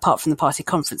 apart from the party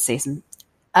conference season.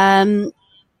 And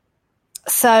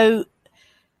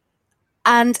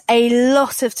a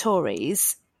lot of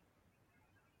Tories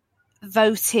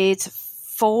voted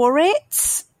for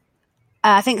it.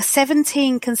 I think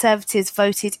 17 Conservatives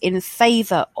voted in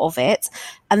favour of it,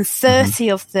 and 30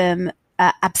 of them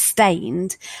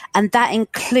abstained, and that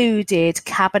included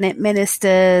cabinet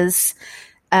ministers,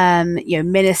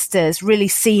 ministers, really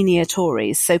senior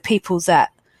Tories, so people that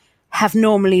have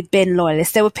normally been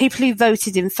loyalists. There were people who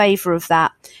voted in favour of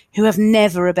that who have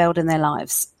never rebelled in their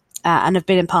lives. And have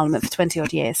been in Parliament for 20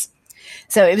 odd years.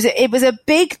 So it was a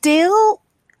big deal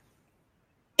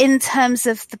in terms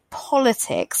of the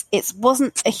politics. It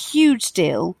wasn't a huge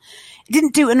deal. It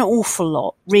didn't do an awful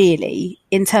lot, really,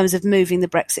 in terms of moving the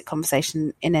Brexit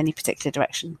conversation in any particular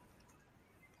direction.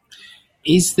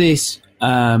 Is this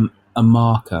a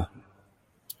marker,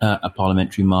 a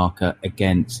parliamentary marker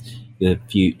against the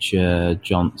future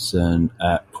Johnson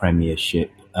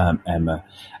premiership, Emma?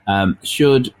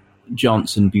 Should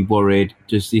Johnson be worried?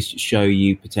 Does this show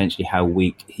you potentially how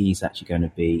weak he's actually going to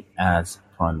be as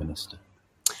Prime Minister?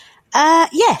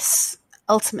 Yes,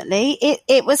 ultimately.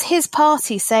 It was his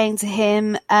party saying to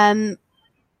him,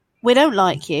 we don't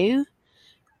like you,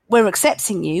 we're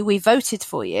accepting you, we voted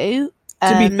for you.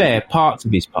 To be fair, parts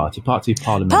of his party, parts of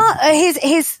Parliament.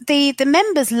 The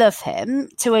members love him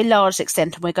to a large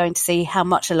extent, and we're going to see how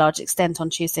much a large extent on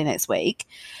Tuesday next week.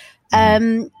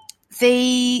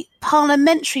 The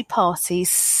parliamentary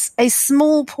parties, a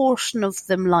small portion of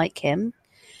them like him,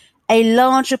 a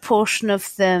larger portion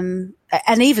of them,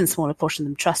 an even smaller portion of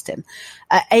them trust him,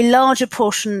 a larger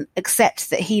portion accept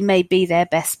that he may be their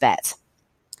best bet.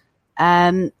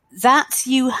 That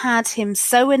you had him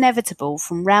so inevitable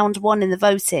from round one in the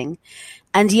voting,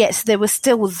 and yet there were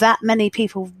still that many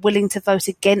people willing to vote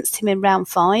against him in round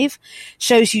 5,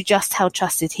 shows you just how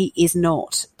trusted he is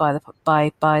not by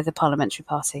the parliamentary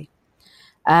party.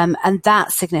 And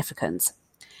that's significant.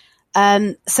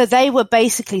 So they were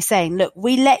basically saying, look,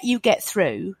 we let you get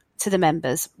through to the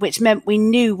members, which meant we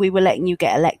knew we were letting you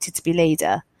get elected to be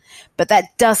leader, but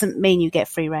that doesn't mean you get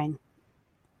free rein.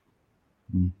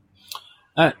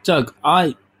 Doug,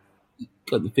 I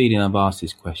got the feeling I've asked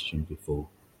this question before.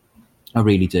 I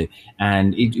really do.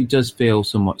 And it does feel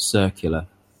somewhat circular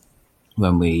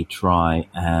when we try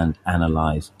and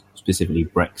analyse specifically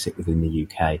Brexit within the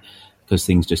UK, because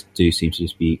things just do seem to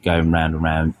just be going round and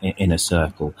round in a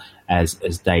circle as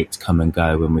dates come and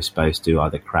go when we're supposed to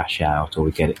either crash out or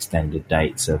we get extended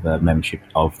dates of membership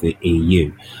of the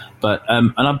EU. But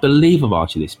and I believe I've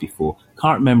asked you this before.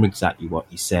 Can't remember exactly what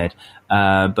you said,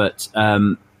 but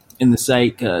in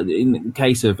the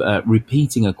case of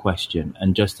repeating a question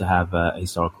and just to have a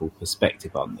historical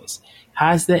perspective on this,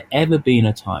 has there ever been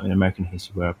a time in American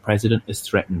history where a president has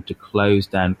threatened to close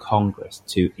down Congress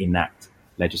to enact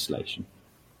legislation?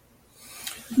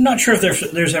 I'm not sure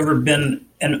if there's ever been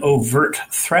an overt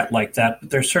threat like that, but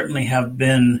there certainly have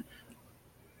been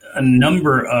a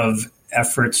number of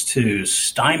efforts to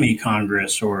stymie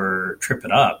Congress or trip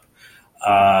it up.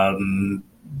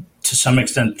 To some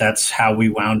extent, that's how we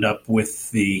wound up with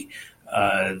the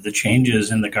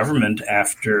changes in the government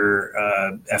after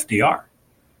FDR.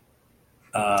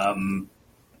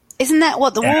 Isn't that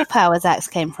what the War Powers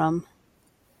Act came from?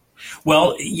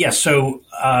 Well, yes. So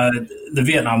the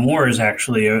Vietnam War is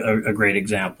actually a great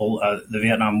example. The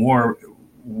Vietnam War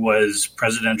was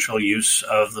presidential use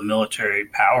of the military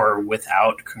power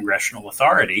without congressional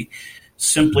authority,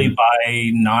 simply by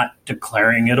not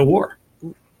declaring it a war.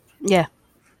 Yeah.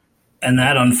 And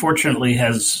that, unfortunately,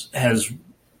 has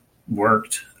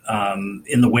worked.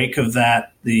 In the wake of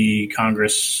that, the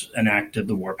Congress enacted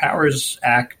the War Powers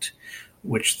Act,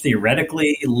 which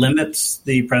theoretically limits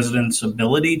the president's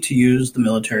ability to use the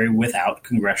military without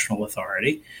congressional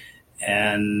authority.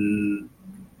 And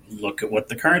look at what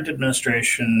the current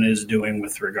administration is doing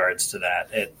with regards to that.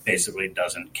 It basically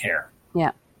doesn't care.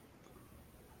 Yeah.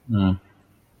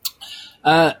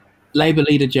 Labour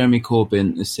leader Jeremy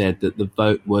Corbyn has said that the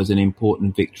vote was an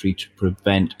important victory to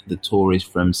prevent the Tories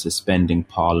from suspending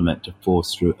Parliament to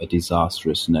force through a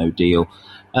disastrous no deal.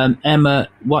 Emma,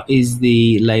 what is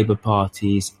the Labour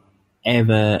Party's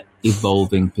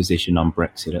ever-evolving position on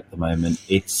Brexit at the moment?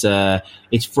 It's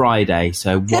Friday,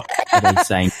 so what are they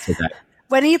saying today?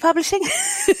 When are you publishing?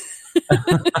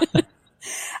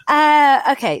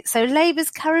 Okay, so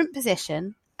Labour's current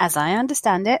position, as I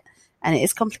understand it, and it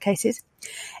is complicated,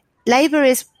 Labour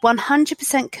is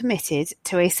 100% committed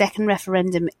to a second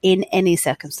referendum in any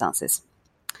circumstances.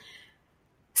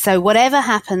 So whatever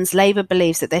happens, Labour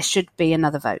believes that there should be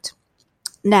another vote.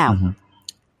 Now,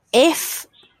 if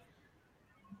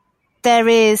there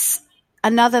is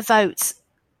another vote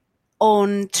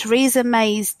on Theresa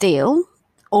May's deal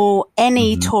or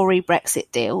any Tory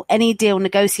Brexit deal, any deal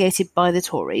negotiated by the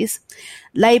Tories,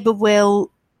 Labour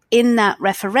will, in that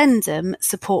referendum,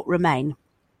 support Remain.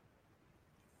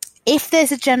 If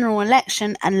there's a general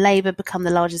election and Labour become the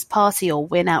largest party or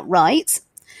win outright,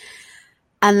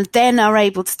 and then are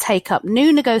able to take up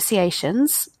new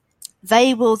negotiations,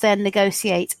 they will then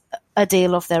negotiate a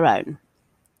deal of their own.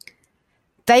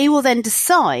 They will then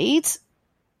decide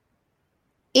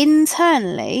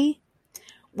internally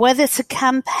whether to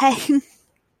campaign,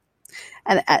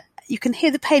 and you can hear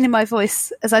the pain in my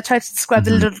voice as I try to describe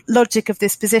the logic of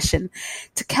this position,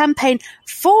 to campaign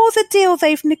for the deal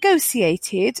they've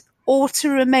negotiated or to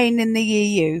remain in the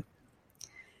EU.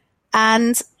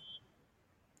 And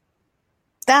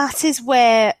that is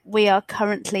where we are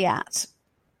currently at.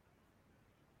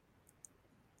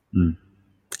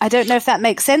 I don't know if that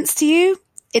makes sense to you.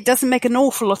 It doesn't make an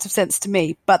awful lot of sense to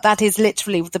me, but that is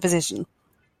literally the position.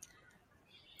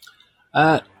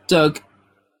 Doug,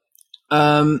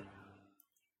 October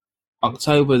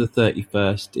the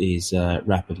 31st is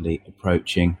rapidly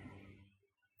approaching.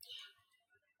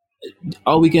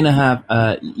 Are we going to have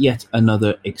yet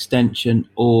another extension,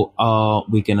 or are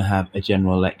we going to have a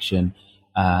general election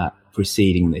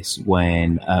preceding this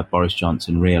when Boris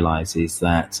Johnson realises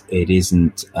that it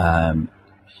isn't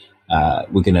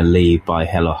we're going to leave by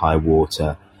hell or high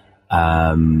water?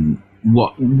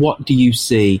 What do you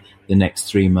see the next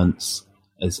 3 months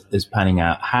as panning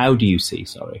out? How do you see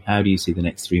the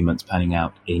next 3 months panning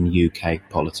out in UK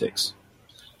politics?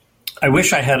 I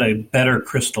wish I had a better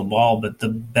crystal ball, but the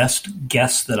best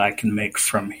guess that I can make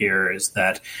from here is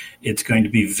that it's going to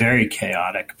be very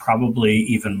chaotic, probably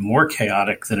even more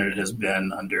chaotic than it has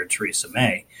been under Theresa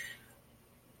May.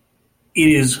 It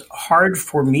is hard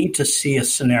for me to see a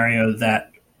scenario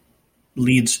that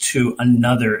leads to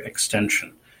another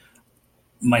extension.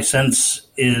 My sense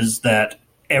is that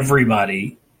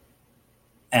everybody,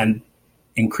 and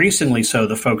increasingly so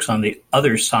the folks on the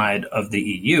other side of the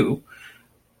EU,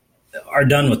 are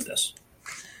done with this.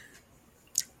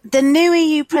 The new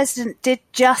EU president did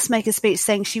just make a speech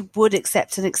saying she would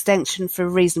accept an extension for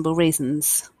reasonable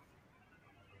reasons.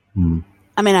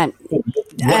 I mean,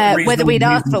 whether we'd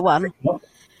ask for one.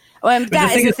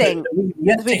 That is the thing. We've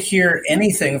yet to hear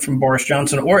anything from Boris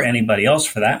Johnson or anybody else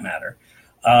for that matter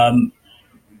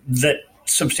that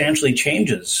substantially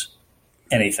changes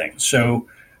anything. So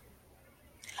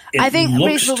I think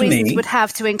reasonable reasons would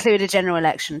have to include a general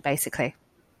election, basically.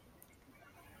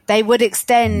 They would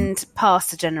extend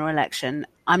past the general election.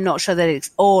 I'm not sure that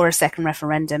or a second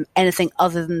referendum. Anything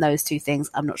other than those two things,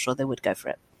 I'm not sure they would go for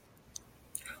it.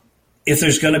 If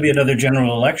there's going to be another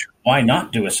general election, why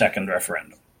not do a second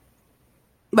referendum?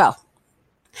 Well,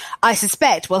 I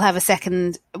suspect we'll have a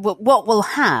second. What we'll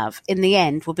have in the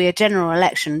end will be a general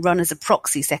election run as a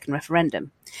proxy second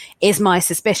referendum, is my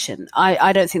suspicion.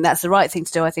 I don't think that's the right thing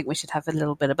to do. I think we should have a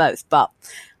little bit of both. But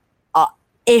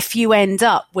if you end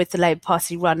up with the Labour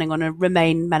Party running on a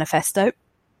Remain manifesto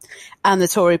and the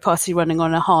Tory Party running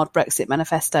on a hard Brexit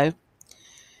manifesto,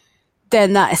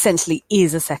 then that essentially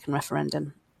is a second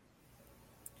referendum.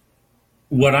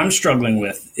 What I'm struggling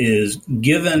with is,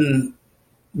 given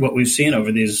what we've seen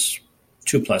over these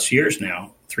 2+ years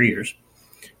now, 3 years,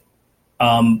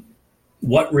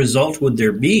 what result would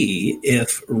there be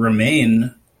if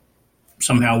Remain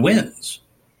somehow wins?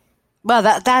 Well,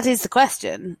 that is the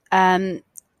question.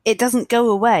 It doesn't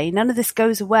go away. None of this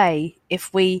goes away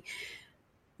if we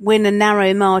win a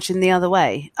narrow margin the other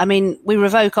way. I mean, we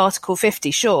revoke Article 50,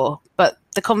 sure, but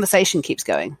the conversation keeps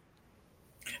going.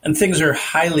 And things are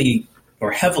highly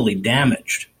or heavily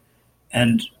damaged.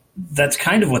 And that's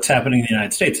kind of what's happening in the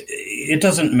United States. It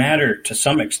doesn't matter to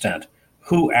some extent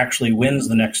who actually wins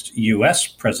the next U.S.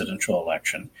 presidential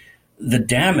election. The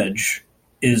damage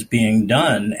is being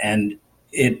done, and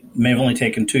it may have only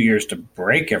taken 2 years to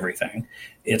break everything.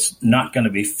 It's not going to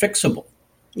be fixable.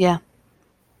 Yeah.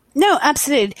 No,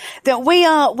 absolutely. That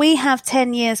we have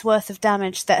 10 years worth of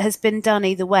damage that has been done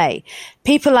either way.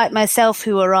 People like myself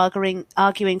who are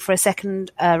arguing for a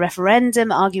second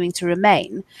referendum, arguing to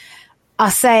Remain,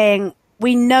 are saying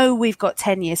we know we've got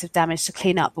 10 years of damage to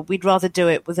clean up, but we'd rather do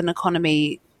it with an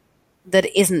economy that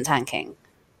isn't tanking.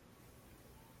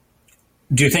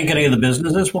 Do you think any of the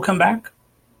businesses will come back?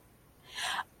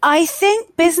 I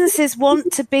think businesses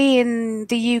want to be in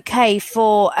the UK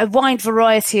for a wide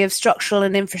variety of structural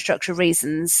and infrastructure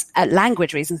reasons,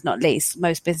 language reasons not least.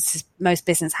 Most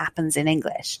business happens in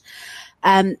English.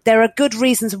 There are good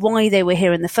reasons why they were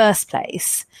here in the first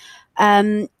place.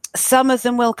 Some of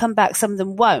them will come back, some of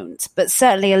them won't, but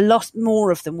certainly a lot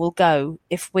more of them will go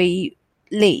if we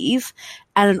leave,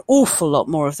 and an awful lot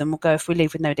more of them will go if we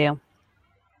leave with no deal.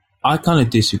 I kind of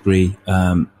disagree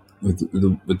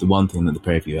with the one thing that the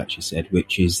pair of you actually said,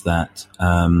 which is that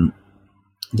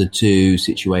the two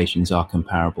situations are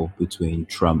comparable between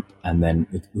Trump and then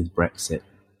with Brexit.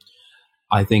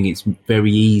 I think it's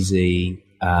very easy.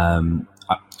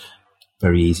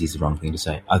 Very easy is the wrong thing to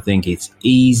say. I think it's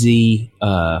easy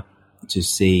to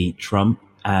see Trump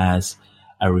as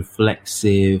a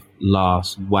reflexive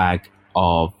last wag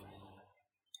of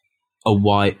a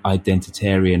white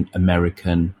identitarian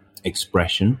American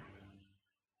expression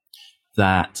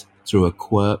that, through a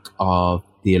quirk of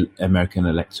the American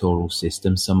electoral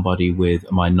system, somebody with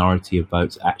a minority of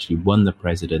votes actually won the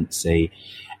presidency.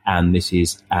 And this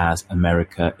is as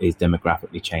America is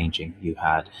demographically changing. You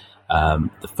had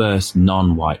the first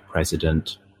non-white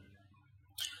president.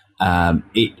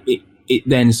 It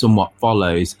then somewhat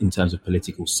follows in terms of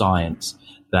political science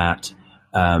that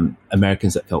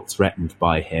Americans that felt threatened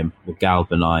by him were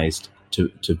galvanized to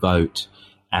vote,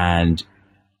 and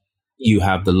you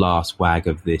have the last wag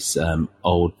of this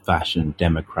old-fashioned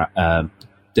demographic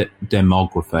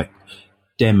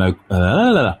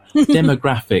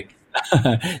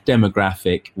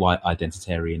white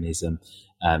identitarianism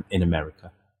in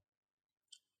America.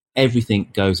 Everything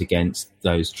goes against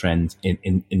those trends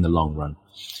in the long run.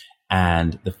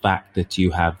 And the fact that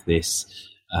you have this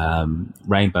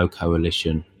rainbow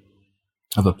coalition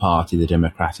of a party, the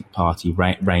Democratic Party,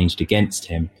 ranged against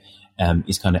him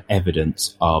is kind of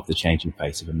evidence of the changing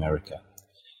face of America.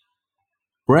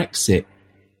 Brexit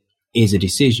is a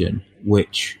decision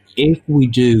which, if we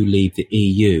do leave the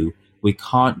EU, we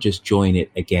can't just join it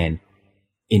again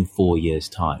in 4 years'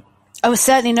 time. Oh,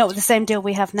 certainly not with the same deal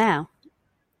we have now.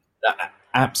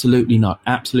 Absolutely not.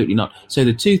 Absolutely not. So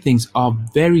the two things are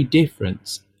very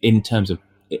different in terms of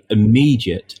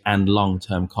immediate and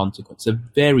long-term consequence. They're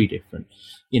very different.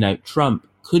 You know, Trump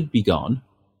could be gone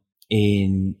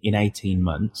in 18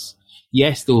 months.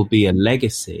 Yes, there will be a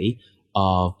legacy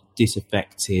of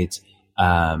disaffected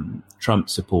Trump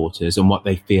supporters and what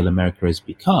they feel America has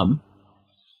become.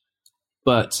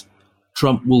 But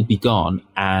Trump will be gone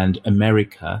and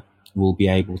America will be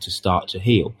able to start to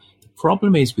heal. The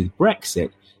problem is with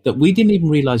Brexit that we didn't even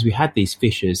realize we had these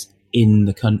fissures in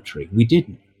the country. We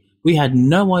didn't. We had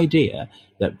no idea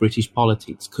that British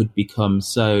politics could become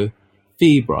so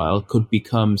febrile, could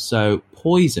become so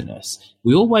poisonous.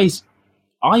 I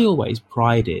always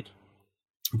prided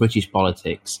British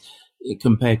politics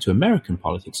compared to American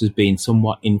politics as being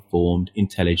somewhat informed,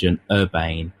 intelligent,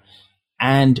 urbane,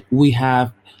 and we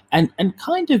have and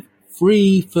kind of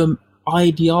free from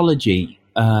ideology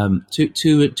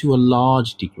to a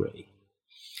large degree.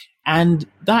 And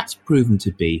that's proven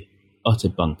to be utter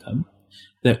bunkum,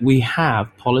 that we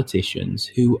have politicians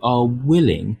who are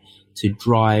willing to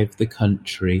drive the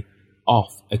country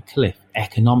off a cliff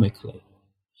economically,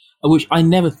 which I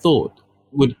never thought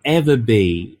would ever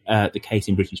be the case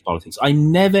in British politics. I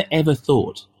never, ever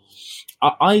thought.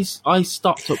 I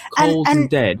stopped up cold and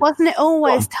dead. Wasn't it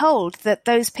always told that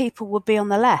those people would be on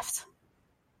the left?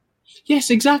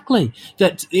 Yes, exactly.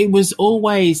 That it was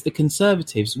always the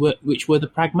Conservatives, which were the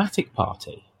pragmatic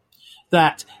party,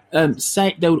 that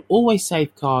they would always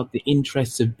safeguard the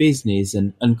interests of business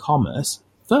and commerce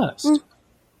first. Mm.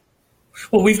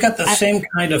 Well, we've got the same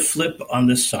kind of flip on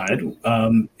this side.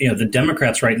 The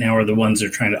Democrats right now are the ones that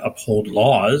are trying to uphold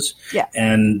laws,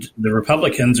 and the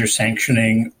Republicans are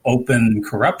sanctioning open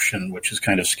corruption, which is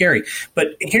kind of scary.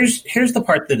 But here's the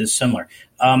part that is similar.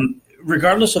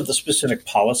 Regardless of the specific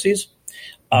policies,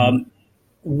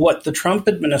 what the Trump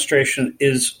administration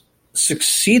is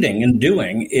succeeding in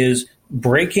doing is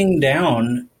breaking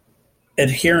down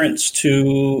adherence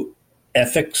to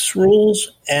ethics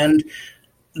rules, and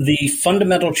the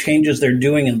fundamental changes they're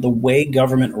doing in the way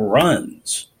government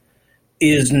runs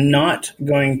is not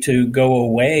going to go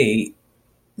away,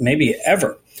 maybe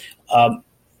ever.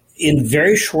 In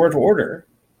very short order,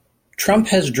 Trump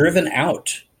has driven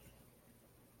out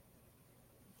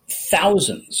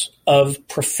thousands of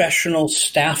professional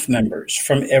staff members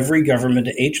from every government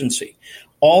agency,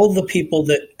 all the people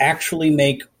that actually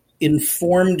make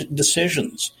informed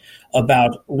decisions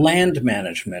about land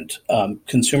management,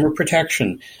 consumer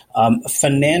protection,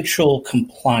 financial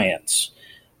compliance,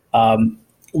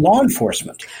 law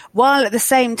enforcement. While at the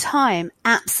same time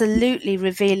absolutely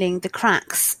revealing the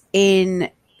cracks in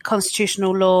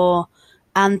constitutional law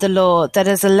and the law that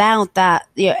has allowed that,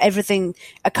 everything,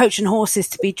 a coach and horses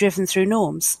to be driven through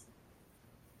norms.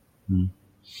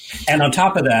 And on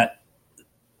top of that,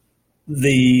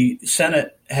 the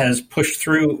Senate has pushed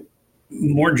through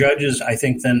more judges, I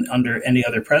think, than under any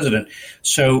other president.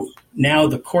 So now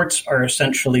the courts are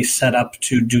essentially set up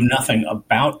to do nothing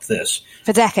about this.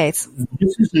 For decades.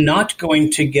 This is not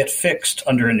going to get fixed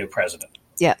under a new president.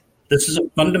 Yeah. This is a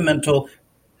fundamental,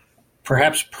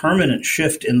 perhaps permanent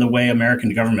shift in the way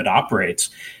American government operates,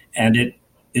 and it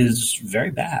is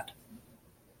very bad.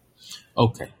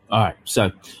 Okay. All right.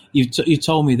 So you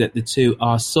told me that the two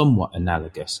are somewhat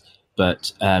analogous,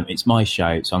 but it's my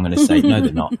show, so I'm going to say no,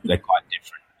 they're not. They're quite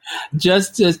different.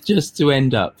 Just to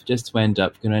end up, going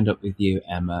to end up with you,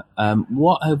 Emma.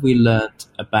 What have we learnt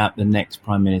about the next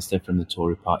Prime Minister from the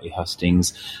Tory party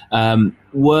hustings?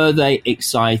 Were they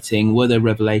exciting? Were they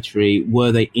revelatory?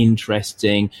 Were they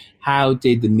interesting? How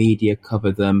did the media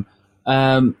cover them?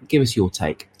 Give us your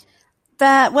take.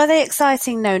 Were they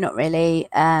exciting? No, not really.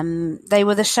 They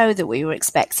were the show that we were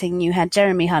expecting. You had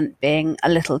Jeremy Hunt being a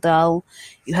little dull.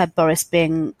 You had Boris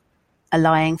being a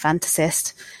lying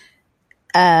fantasist.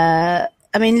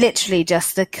 Literally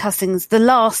just the hustings, the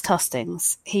last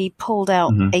hustings, he pulled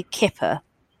out a kipper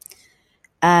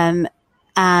and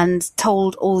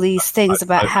told all these things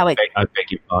about how it... I beg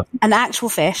your pardon. An actual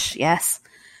fish, yes.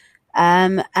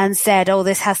 And said,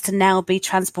 this has to now be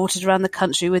transported around the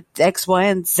country with X, Y,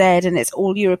 and Z, and it's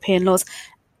all European laws.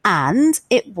 And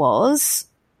it was,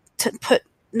 to put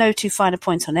no too fine a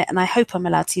point on it, and I hope I'm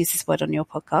allowed to use this word on your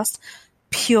podcast,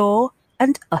 pure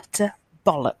and utter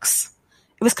bollocks.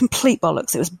 It was complete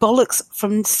bollocks. It was bollocks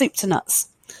from soup to nuts.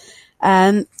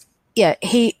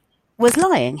 He was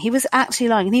lying. He was actually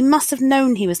lying, and he must have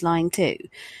known he was lying too.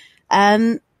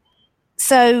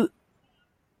 So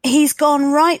he's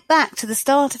gone right back to the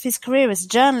start of his career as a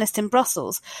journalist in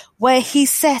Brussels, where he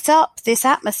set up this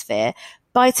atmosphere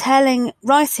by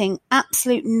writing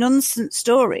absolute nonsense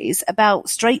stories about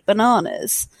straight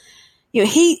bananas.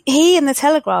 He and the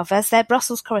Telegraph, as their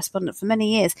Brussels correspondent for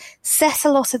many years, set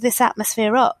a lot of this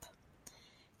atmosphere up.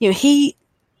 He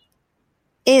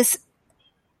is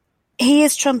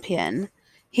Trumpian.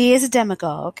 He is a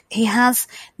demagogue.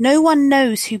 No one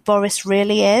knows who Boris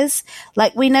really is.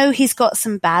 Like, we know he's got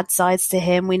some bad sides to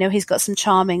him. We know he's got some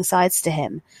charming sides to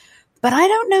him. But I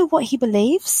don't know what he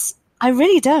believes. I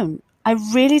really don't. I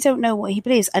really don't know what he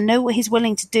believes. I know what he's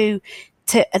willing to do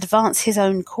to advance his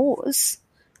own cause.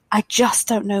 I just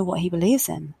don't know what he believes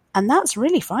in. And that's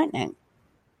really frightening.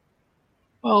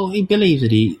 Well, he believes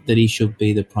that he should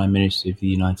be the Prime Minister of the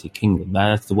United Kingdom.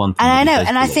 That's the one thing. And I know,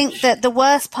 and I think that the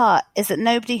worst part is that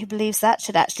nobody who believes that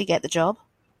should actually get the job.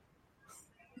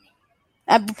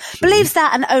 Believes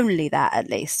that, and only that, at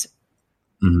least.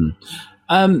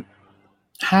 Mm-hmm.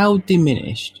 How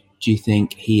diminished do you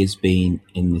think he has been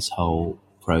in this whole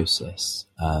process,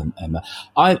 Emma?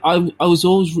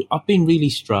 I've been really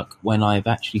struck when I've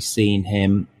actually seen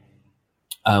him,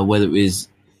 whether it was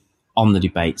on the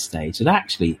debate stage, that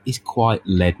actually is quite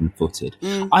leaden-footed.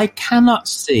 I cannot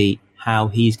see how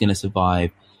he's going to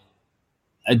survive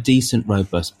a decent,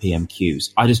 robust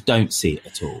PMQs. I just don't see it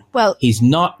at all. Well, he's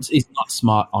not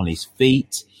smart on his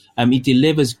feet. He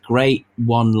delivers great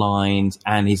one-lines,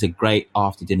 and he's a great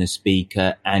after-dinner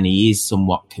speaker, and he is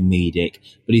somewhat comedic,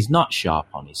 but he's not sharp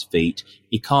on his feet.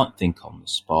 He can't think on the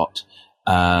spot.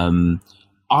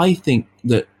 I think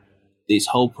that this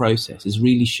whole process has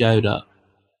really showed up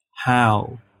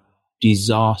how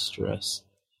disastrous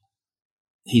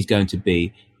he's going to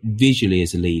be visually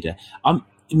as a leader.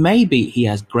 Maybe he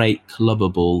has great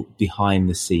clubbable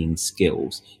behind-the-scenes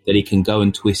skills, that he can go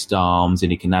and twist arms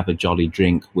and he can have a jolly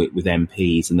drink with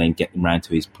MPs and then get them round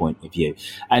to his point of view.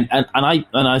 And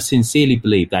I sincerely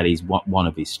believe that is one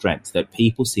of his strengths, that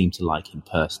people seem to like him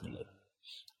personally.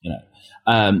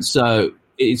 So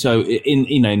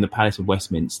in the Palace of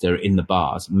Westminster, in the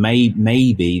bars,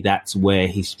 maybe that's where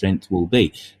his strength will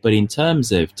be. But in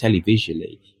terms of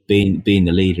televisually, being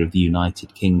the leader of the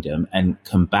United Kingdom and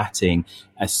combating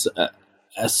a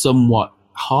somewhat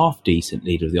half-decent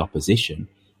leader of the opposition,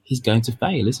 he's going to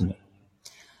fail, isn't he?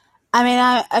 I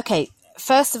mean,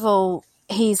 first of all,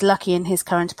 he's lucky in his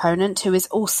current opponent, who is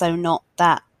also not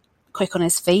that quick on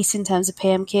his feet in terms of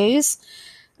PMQs.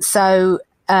 So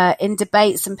in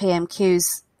debates and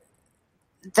PMQs,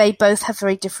 they both have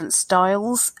very different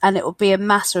styles, and it will be a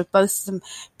matter of both of them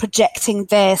projecting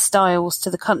their styles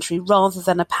to the country rather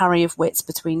than a parry of wits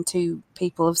between two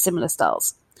people of similar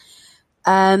styles.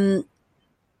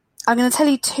 I'm going to tell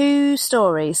you 2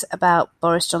 stories about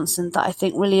Boris Johnson that I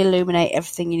think really illuminate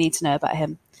everything you need to know about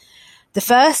him. The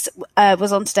first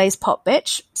was on today's Pop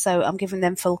Bitch, so I'm giving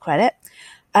them full credit.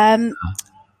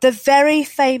 The very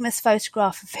famous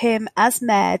photograph of him as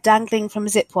mayor dangling from a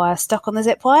zip wire, stuck on the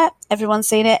zip wire. Everyone's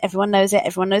seen it. Everyone knows it.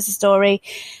 Everyone knows the story.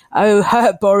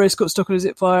 Oh, Boris got stuck on a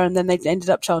zip wire, and then they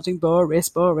ended up chanting, Boris,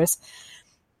 Boris.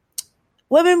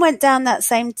 Woman went down that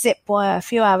same zip wire a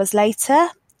few hours later,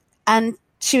 and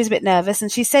she was a bit nervous,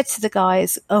 and she said to the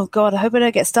guys, oh, God, I hope I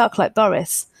don't get stuck like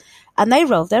Boris. And they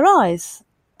rolled their eyes,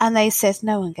 and they said,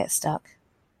 no one gets stuck.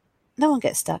 No one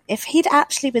gets stuck. If he'd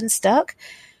actually been stuck,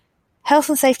 health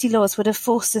and safety laws would have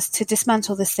forced us to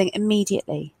dismantle this thing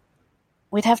immediately.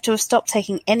 We'd have to have stopped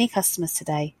taking any customers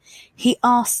today. He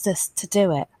asked us to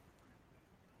do it.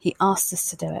 He asked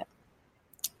us to do it.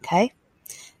 Okay?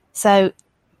 So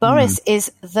Boris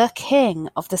is the king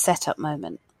of the setup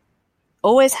moment.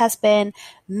 Always has been.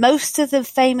 Most of the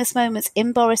famous moments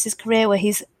in Boris's career where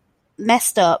he's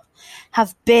messed up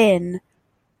have been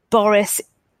Boris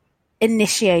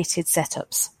initiated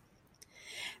setups.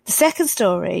 The second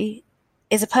story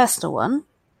is a personal one.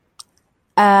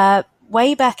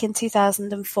 Way back in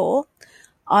 2004,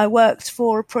 I worked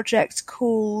for a project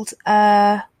called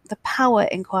the Power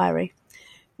Inquiry,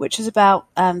 which was about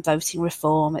voting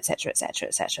reform, etc., etc.,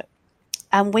 etc.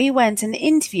 And we went and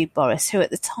interviewed Boris, who at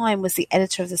the time was the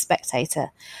editor of The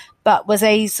Spectator, but was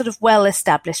a sort of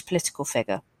well-established political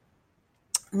figure.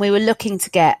 We were looking to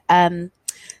get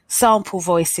sample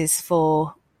voices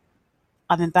for,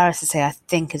 I'm embarrassed to say, I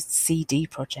think a CD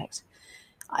project.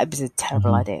 It was a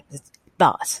terrible idea.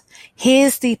 But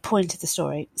here's the point of the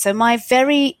story. So my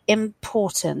very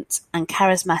important and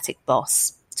charismatic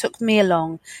boss took me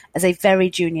along as a very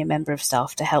junior member of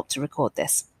staff to help to record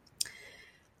this.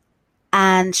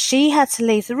 And she had to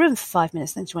leave the room for 5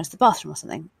 minutes, then she went to the bathroom or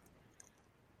something.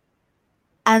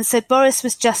 And so Boris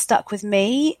was just stuck with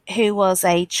me, who was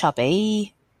a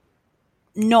chubby,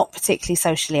 not particularly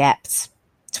socially apt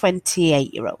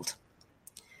 28-year-old.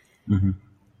 Mm-hmm.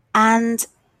 And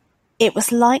it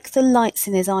was like the lights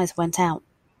in his eyes went out.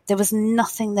 There was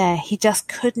nothing there. He just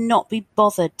could not be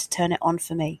bothered to turn it on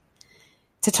for me,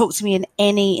 to talk to me in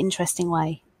any interesting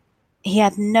way. He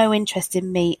had no interest in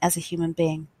me as a human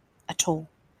being at all.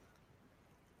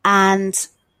 And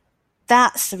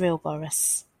that's the real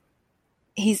Boris.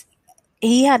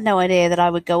 He had no idea that I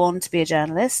would go on to be a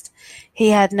journalist. He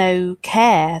had no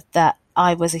care that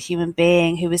I was a human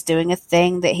being who was doing a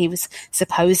thing that he was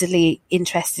supposedly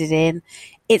interested in.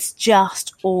 It's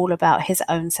just all about his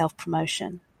own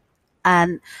self-promotion.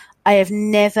 And I have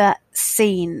never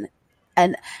seen,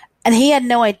 and he had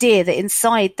no idea that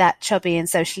inside that chubby and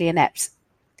socially inept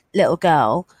little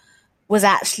girl was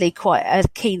actually quite a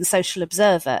keen social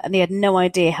observer, and he had no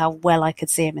idea how well I could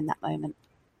see him in that moment.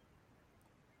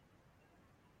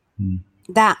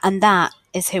 That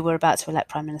is who we're about to elect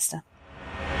Prime Minister.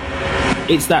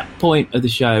 It's that point of the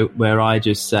show where I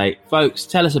just say, folks,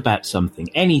 tell us about something,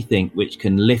 anything which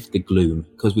can lift the gloom,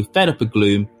 because we've fed up of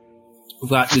gloom. We've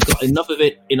got enough of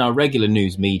it in our regular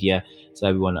news media,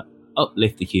 so we want to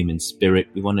uplift the human spirit.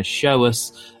 We want to show we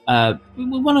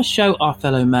want to show our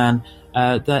fellow man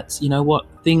that, you know what,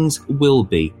 things will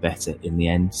be better in the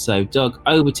end. So, Doug,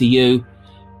 over to you.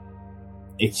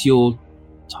 It's your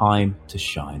time to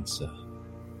shine, sir.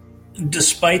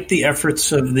 Despite the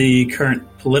efforts of the current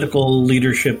political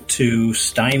leadership to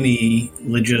stymie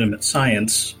legitimate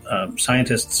science,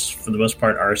 scientists, for the most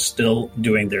part, are still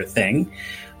doing their thing.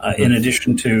 In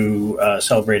addition to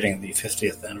celebrating the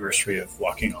 50th anniversary of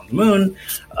walking on the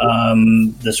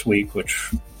moon this week,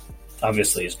 which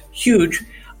obviously is huge,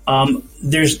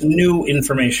 there's new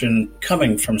information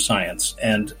coming from science,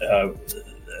 and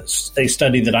a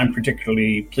study that I'm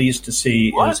particularly pleased to see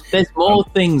is... There's more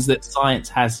things that science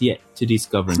has yet to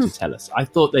discover and to tell us. I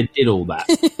thought they did all that.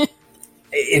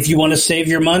 If you want to save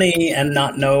your money and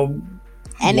not know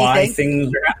why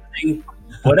things are happening,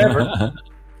 whatever...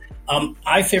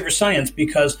 I favor science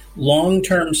because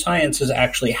long-term science is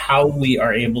actually how we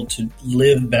are able to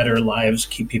live better lives,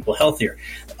 keep people healthier.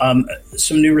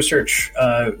 Some new research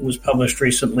was published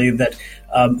recently that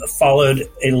followed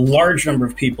a large number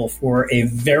of people for a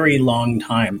very long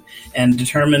time and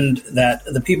determined that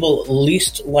the people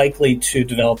least likely to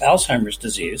develop Alzheimer's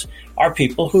disease are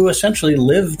people who essentially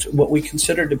lived what we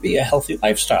consider to be a healthy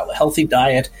lifestyle, a healthy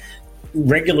diet,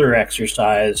 regular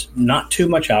exercise, not too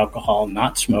much alcohol,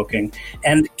 not smoking,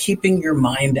 and keeping your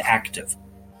mind active.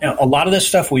 Now, a lot of this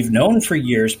stuff we've known for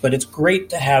years, but it's great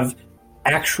to have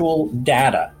actual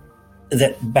data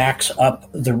that backs up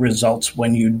the results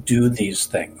when you do these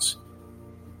things.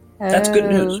 That's good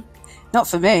news. Not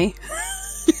for me.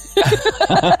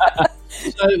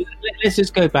 So let's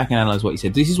just go back and analyse what you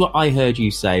said. This is what I heard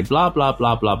you say. Blah, blah,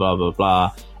 blah, blah, blah, blah,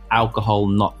 blah. Alcohol,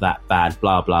 not that bad.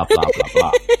 Blah, blah, blah, blah,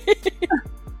 blah.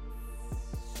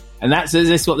 And this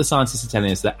is what the scientists are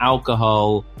telling us, that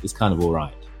alcohol is kind of all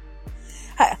right.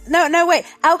 No, wait.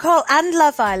 Alcohol and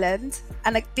Love Island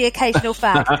and the occasional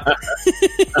fag.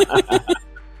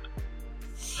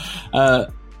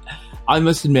 I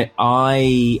must admit,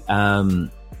 I've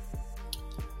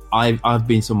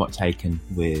been somewhat taken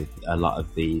with a lot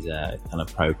of these kind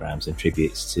of programs and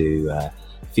tributes to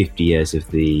 50 years of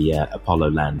the Apollo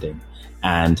landing.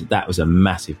 And that was a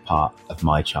massive part of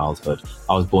my childhood.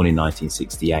 I was born in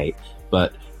 1968,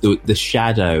 but the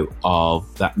shadow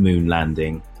of that moon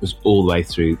landing was all the way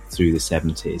through the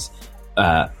 70s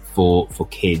for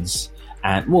kids,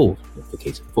 and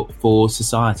for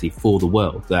society, for the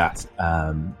world, that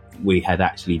we had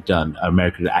actually done,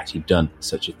 America had actually done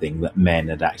such a thing, that men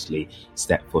had actually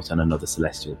stepped foot on another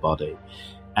celestial body.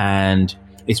 And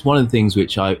it's one of the things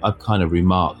which I've kind of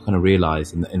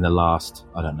realised in the last,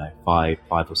 I don't know, five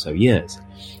or so years,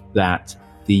 that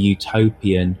the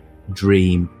utopian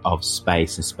dream of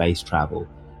space and space travel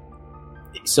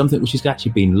is something which has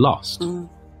actually been lost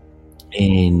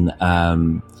in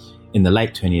the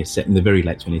late 20th, in the very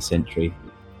late 20th century,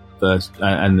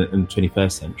 and the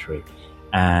 21st century.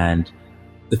 And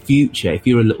the future, if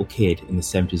you're a little kid in the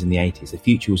 70s and the 80s, the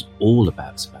future was all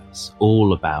about space,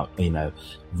 all about,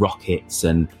 rockets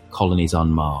and colonies on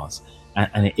Mars.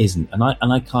 And it isn't. And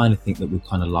I kind of think that we've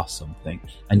kind of lost something.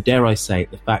 And dare I say,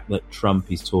 the fact that Trump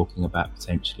is talking about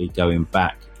potentially going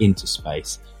back into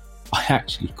space, I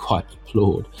actually quite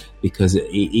applaud, because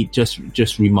it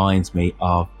just reminds me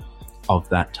of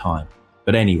that time.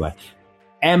 But anyway,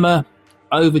 Emma,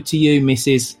 over to you,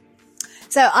 Mrs.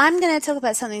 So I'm going to talk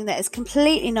about something that is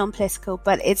completely non-political,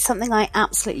 but it's something I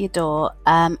absolutely adore,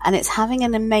 and it's having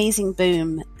an amazing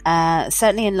boom,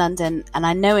 certainly in London, and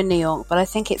I know in New York, but I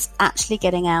think it's actually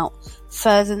getting out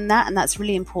further than that, and that's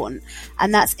really important,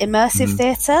 and that's immersive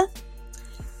theatre.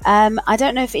 I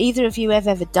don't know if either of you have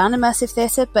ever done immersive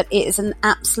theatre, but it is an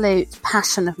absolute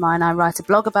passion of mine. I write a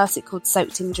blog about it called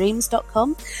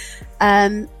soakedindreams.com.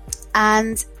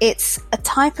 And it's a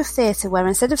type of theatre where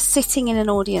instead of sitting in an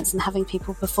audience and having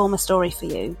people perform a story for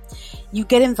you, you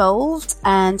get involved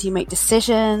and you make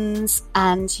decisions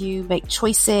and you make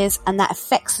choices, and that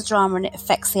affects the drama and it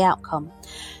affects the outcome.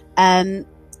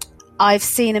 I've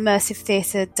seen immersive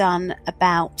theatre done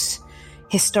about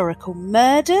historical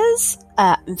murders.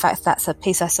 In fact, that's a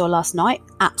piece I saw last night.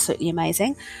 Absolutely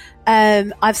amazing.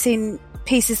 I've seen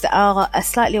pieces that are a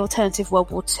slightly alternative World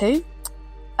War II.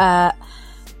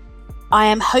 I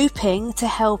am hoping to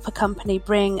help a company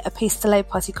bring a piece to the Labour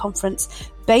Party conference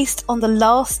based on the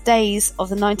last days of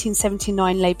the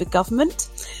 1979 Labour government,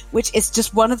 which is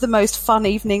just one of the most fun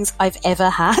evenings I've ever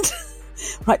had.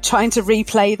 Right, trying to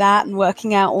replay that and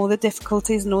working out all the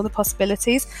difficulties and all the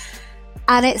possibilities.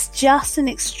 And it's just an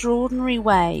extraordinary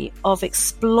way of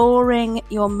exploring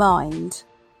your mind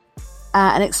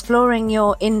and exploring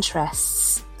your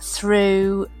interests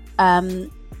through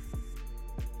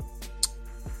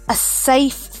a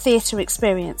safe theatre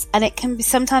experience. And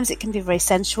sometimes it can be very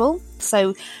sensual.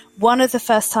 So one of the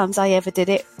first times I ever did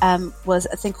it was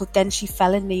a thing called Then She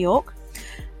Fell in New York.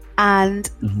 And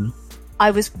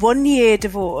I was 1 year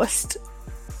divorced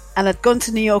and I'd gone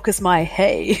to New York as my,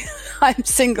 hey, I'm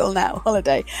single now,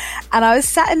 holiday. And I was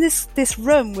sat in this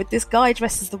room with this guy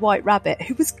dressed as the White Rabbit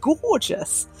who was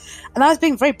gorgeous. And I was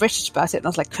being very British about it. And I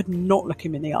was like, could not look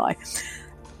him in the eye.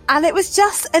 And it was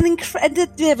just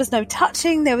there was no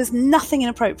touching, there was nothing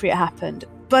inappropriate happened,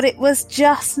 but it was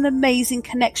just an amazing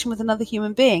connection with another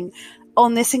human being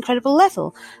on this incredible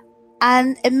level.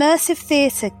 And immersive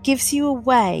theatre gives you a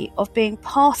way of being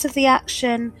part of the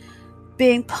action,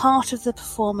 being part of the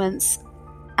performance,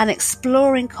 and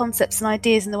exploring concepts and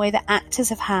ideas in the way that actors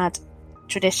have had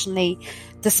traditionally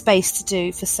the space to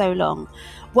do for so long,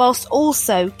 whilst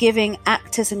also giving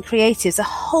actors and creatives a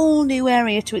whole new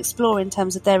area to explore in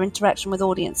terms of their interaction with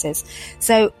audiences.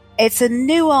 So it's a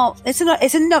new art. It's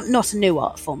not a new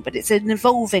art form, but it's an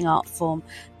evolving art form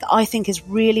that I think is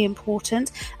really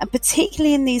important, and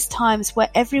particularly in these times where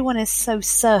everyone is so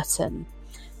certain,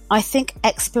 I think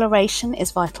exploration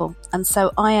is vital. And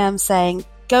so I am saying,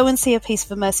 go and see a piece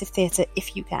of immersive theatre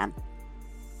if you can.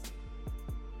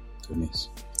 Goodness.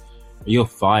 You're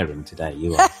firing today,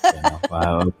 you are.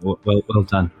 Wow. Well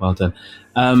done.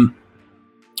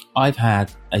 I've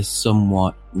had a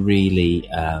somewhat really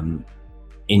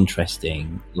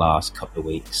interesting last couple of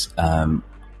weeks.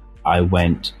 I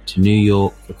went to New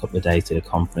York for a couple of days at a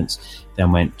conference,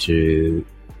 then went to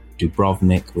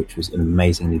Dubrovnik, which was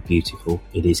amazingly beautiful.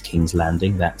 It is King's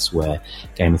Landing. That's where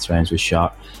Game of Thrones was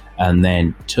shot. And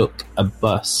then took a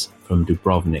bus from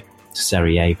Dubrovnik to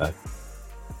Sarajevo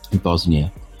in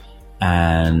Bosnia.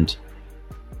 And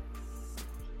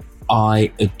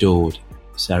I adored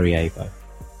Sarajevo.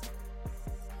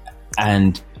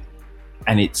 And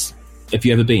it's... Have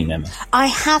you ever been, Emma? I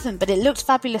haven't, but it looked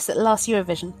fabulous at the last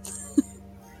Eurovision.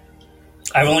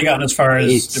 I've only gotten as far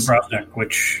as Dubrovnik,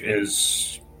 which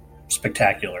is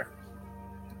spectacular.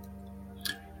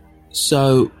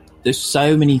 So there's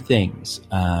so many things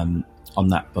on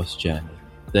that bus journey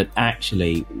that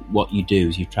actually what you do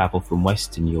is you travel from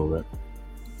Western Europe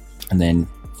and then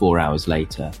 4 hours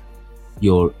later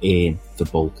you're in the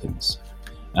Balkans.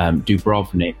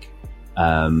 Dubrovnik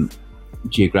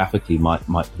geographically might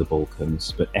be the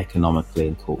Balkans, but economically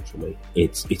and culturally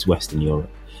it's Western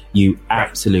Europe. You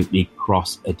absolutely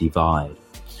cross a divide.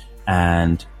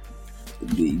 And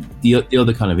the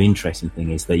other kind of interesting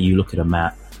thing is that you look at a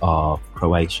map of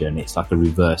Croatia and it's like a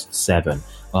reversed 7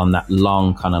 on that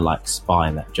long kind of like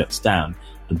spine that juts down.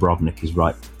 Dubrovnik is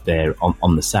right there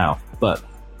on the south, but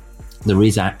there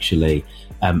is actually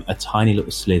a tiny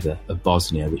little slither of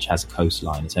Bosnia which has a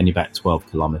coastline. It's only about 12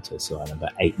 kilometers, so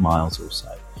about 8 miles or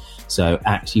so. So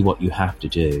actually what you have to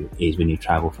do is when you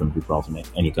travel from Dubrovnik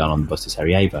and you go on the bus to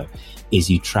Sarajevo is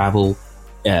you travel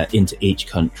into each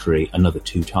country another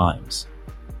 2 times.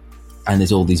 And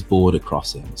there's all these border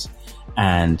crossings.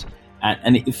 And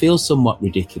it feels somewhat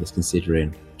ridiculous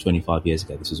considering 25 years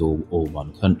ago this was all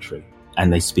one country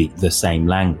and they speak the same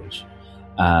language.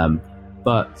 And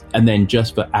then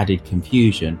just for added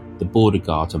confusion, the border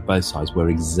guards on both sides wear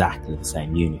exactly the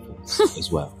same uniforms as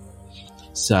well.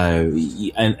 So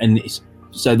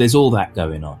so there's all that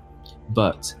going on,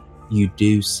 but you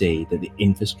do see that the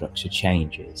infrastructure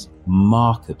changes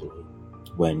markedly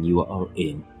when you are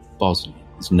in Bosnia.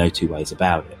 There's no two ways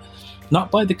about it. Not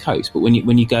by the coast, but when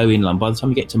you go inland, by the time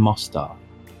you get to Mostar,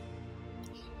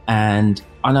 and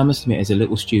I must admit, as a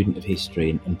little student of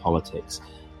history and politics,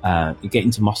 you get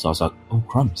into Mostar, I was like, oh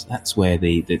crumbs, that's where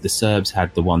the Serbs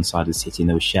had the one side of the city and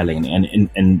they were shelling,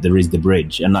 and there is the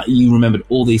bridge, and you remembered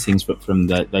all these things from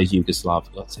those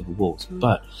Yugoslav civil wars.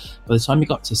 But by the time you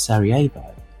got to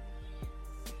Sarajevo,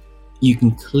 you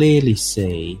can clearly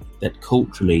see that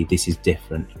culturally this is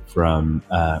different from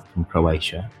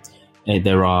Croatia.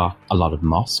 There are a lot of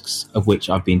mosques, of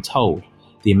which I've been told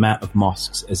the amount of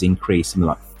mosques has increased something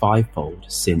like 5-fold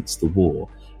since the war.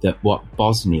 That what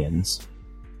Bosnians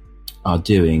are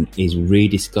doing is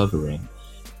rediscovering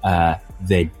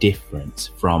their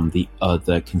difference from the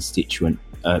other constituent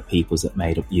peoples that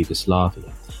made up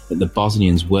Yugoslavia. That the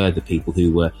Bosnians were the people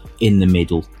who were in the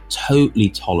middle, totally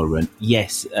tolerant,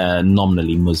 yes,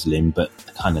 nominally Muslim, but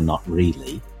kind of not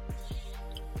really.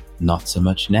 Not so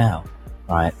much now,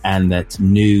 right? And that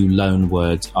new loan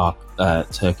words are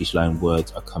Turkish loan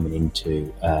words are coming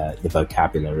into the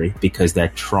vocabulary because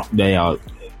they are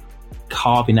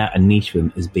carving out a niche for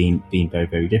them as being very,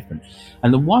 very different.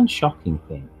 And the one shocking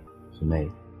thing for me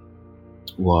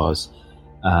was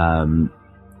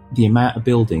the amount of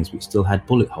buildings which still had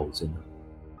bullet holes in them.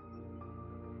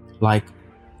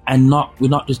 We're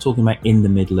not just talking about in the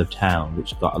middle of town,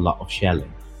 which got a lot of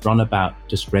shelling. We're on about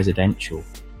just residential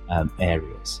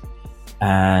areas.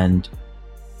 And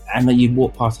then you'd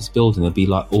walk past this building, there'd be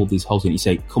like all these holes in it. You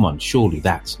say, come on, surely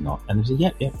that's not. And they say,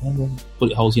 yep,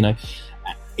 bullet holes,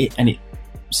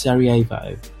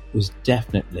 Sarajevo was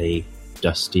definitely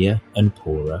dustier and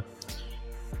poorer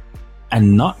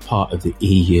and not part of the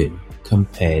EU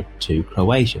compared to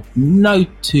Croatia. No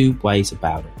two ways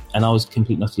about it. And I was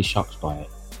completely utterly shocked by it.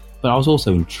 But I was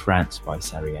also entranced by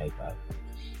Sarajevo.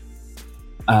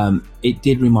 It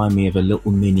did remind me of a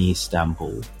little mini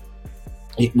Istanbul.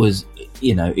 It was,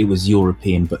 it was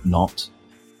European but not.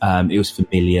 It was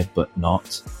familiar but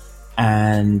not.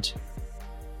 And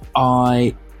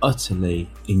I utterly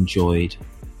enjoyed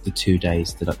the 2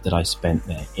 days that I spent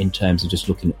there in terms of just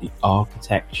looking at the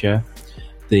architecture,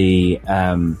 the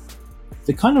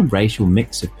kind of racial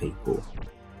mix of people,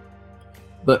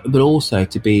 but also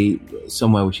to be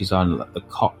somewhere which is on the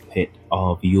cockpit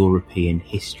of European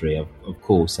history. Of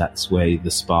course, that's where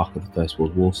the spark of the First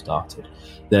World War started.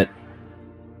 That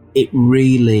it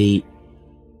really,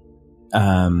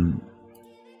 not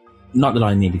that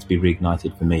I needed to be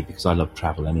reignited for me because I love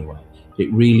travel anyway.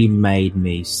 It really made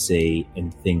me see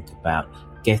and think about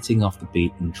getting off the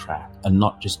beaten track and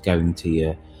not just going to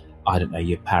your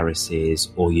Parises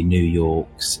or your New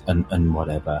Yorks and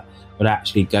whatever, but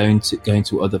actually going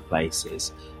to other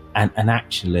places and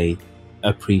actually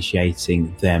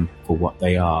appreciating them for what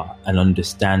they are and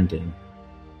understanding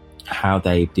how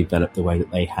they've developed the way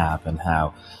that they have and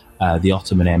how the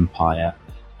Ottoman Empire,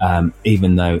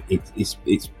 even though it's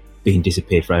been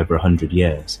disappeared for over 100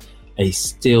 years, it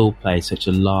still plays such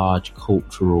a large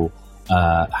cultural,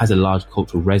 has a large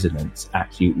cultural resonance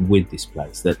actually with this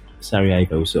place, that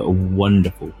Sarajevo was a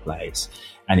wonderful place,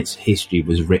 and its history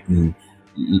was written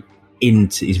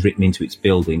into its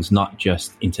buildings, not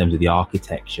just in terms of the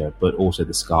architecture, but also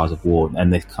the scars of war,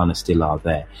 and they kind of still are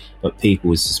there. But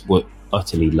people were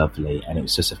utterly lovely, and it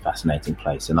was just a fascinating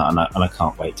place, and I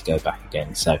can't wait to go back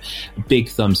again. So a big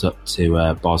thumbs up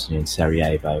to Bosnia and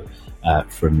Sarajevo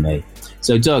from me.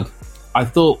 So Doug, I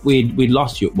thought we'd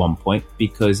lost you at one point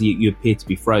because you appeared to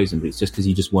be frozen, but it's just because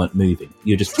you just weren't moving.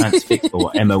 You're just transfixed for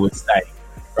what Emma would say.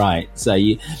 Right, so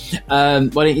why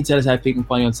don't you tell us how people can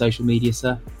find you on social media,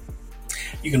 sir?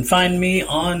 You can find me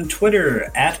on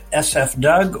Twitter at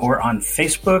SFDoug, or on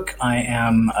Facebook. I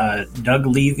am Doug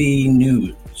Levy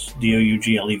News,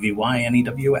 DougLevyNews.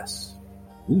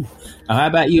 How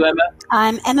about you, Emma?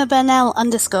 I'm Emma Burnell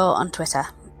 _ on Twitter,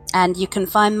 and you can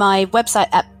find my website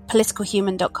at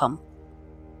politicalhuman.com.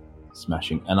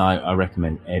 Smashing, and I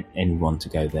recommend anyone to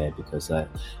go there because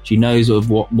she knows of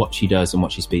what she does and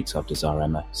what she speaks of, does our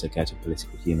Emma. So go to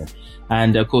Political Human.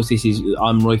 And of course,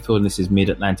 I'm Roy Field, and this is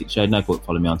Mid-Atlantic Show. No point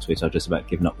following me on Twitter. I've just about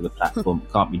given up with the platform.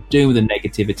 Can't be doing with the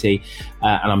negativity,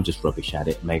 and I'm just rubbish at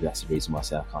it. Maybe that's the reason why I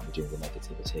say I can't be doing the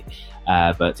negativity.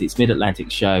 But it's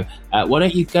Mid-Atlantic Show. Why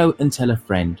don't you go and tell a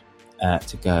friend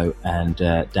to go and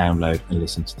download and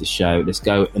listen to the show. Let's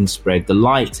go and spread the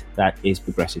light that is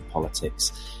progressive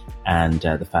politics, and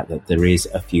the fact that there is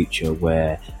a future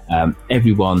where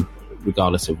everyone,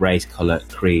 regardless of race, colour,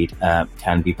 creed,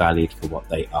 can be valued for what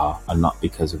they are and not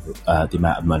because of the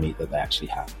amount of money that they actually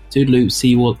have. Toodaloo, see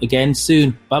you all again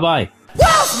soon. Bye-bye.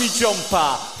 Where's me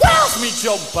jumper? Where's me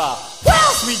jumper?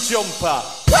 Where's me jumper?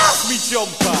 Where's me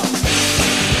jumper?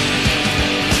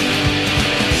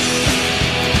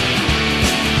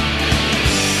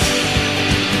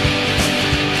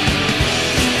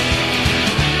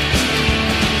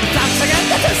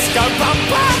 Disco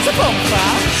bumper to bumper.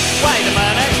 Wait a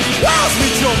minute. Where's me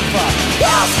jumper?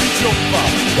 Where's me jumper?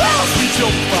 Where's me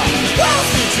jumper? Where's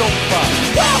me jumper?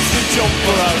 Where's me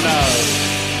jumper? Oh no.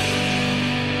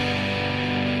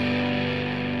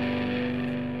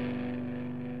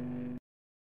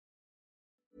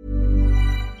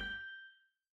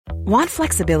 Want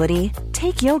flexibility?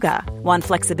 Take yoga. Want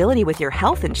flexibility with your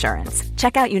health insurance?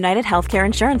 Check out United Healthcare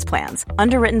Insurance Plans.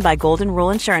 Underwritten by Golden Rule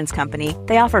Insurance Company,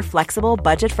 they offer flexible,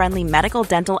 budget-friendly medical,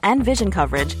 dental, and vision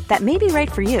coverage that may be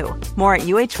right for you. More at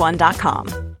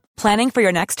uh1.com. Planning for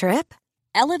your next trip?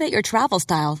 Elevate your travel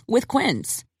style with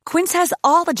Quince. Quince has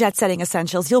all the jet-setting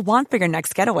essentials you'll want for your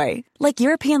next getaway, like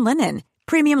European linen,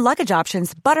 premium luggage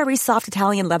options, buttery soft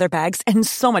Italian leather bags, and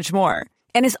so much more.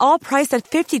 And is all priced at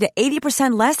 50 to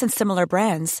 80% less than similar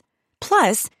brands.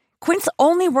 Plus, Quince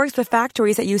only works with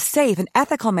factories that use safe and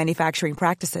ethical manufacturing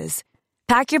practices.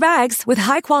 Pack your bags with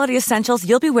high-quality essentials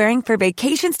you'll be wearing for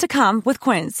vacations to come with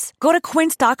Quince. Go to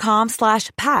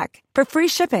quince.com/pack for free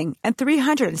shipping and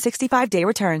 365-day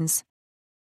returns.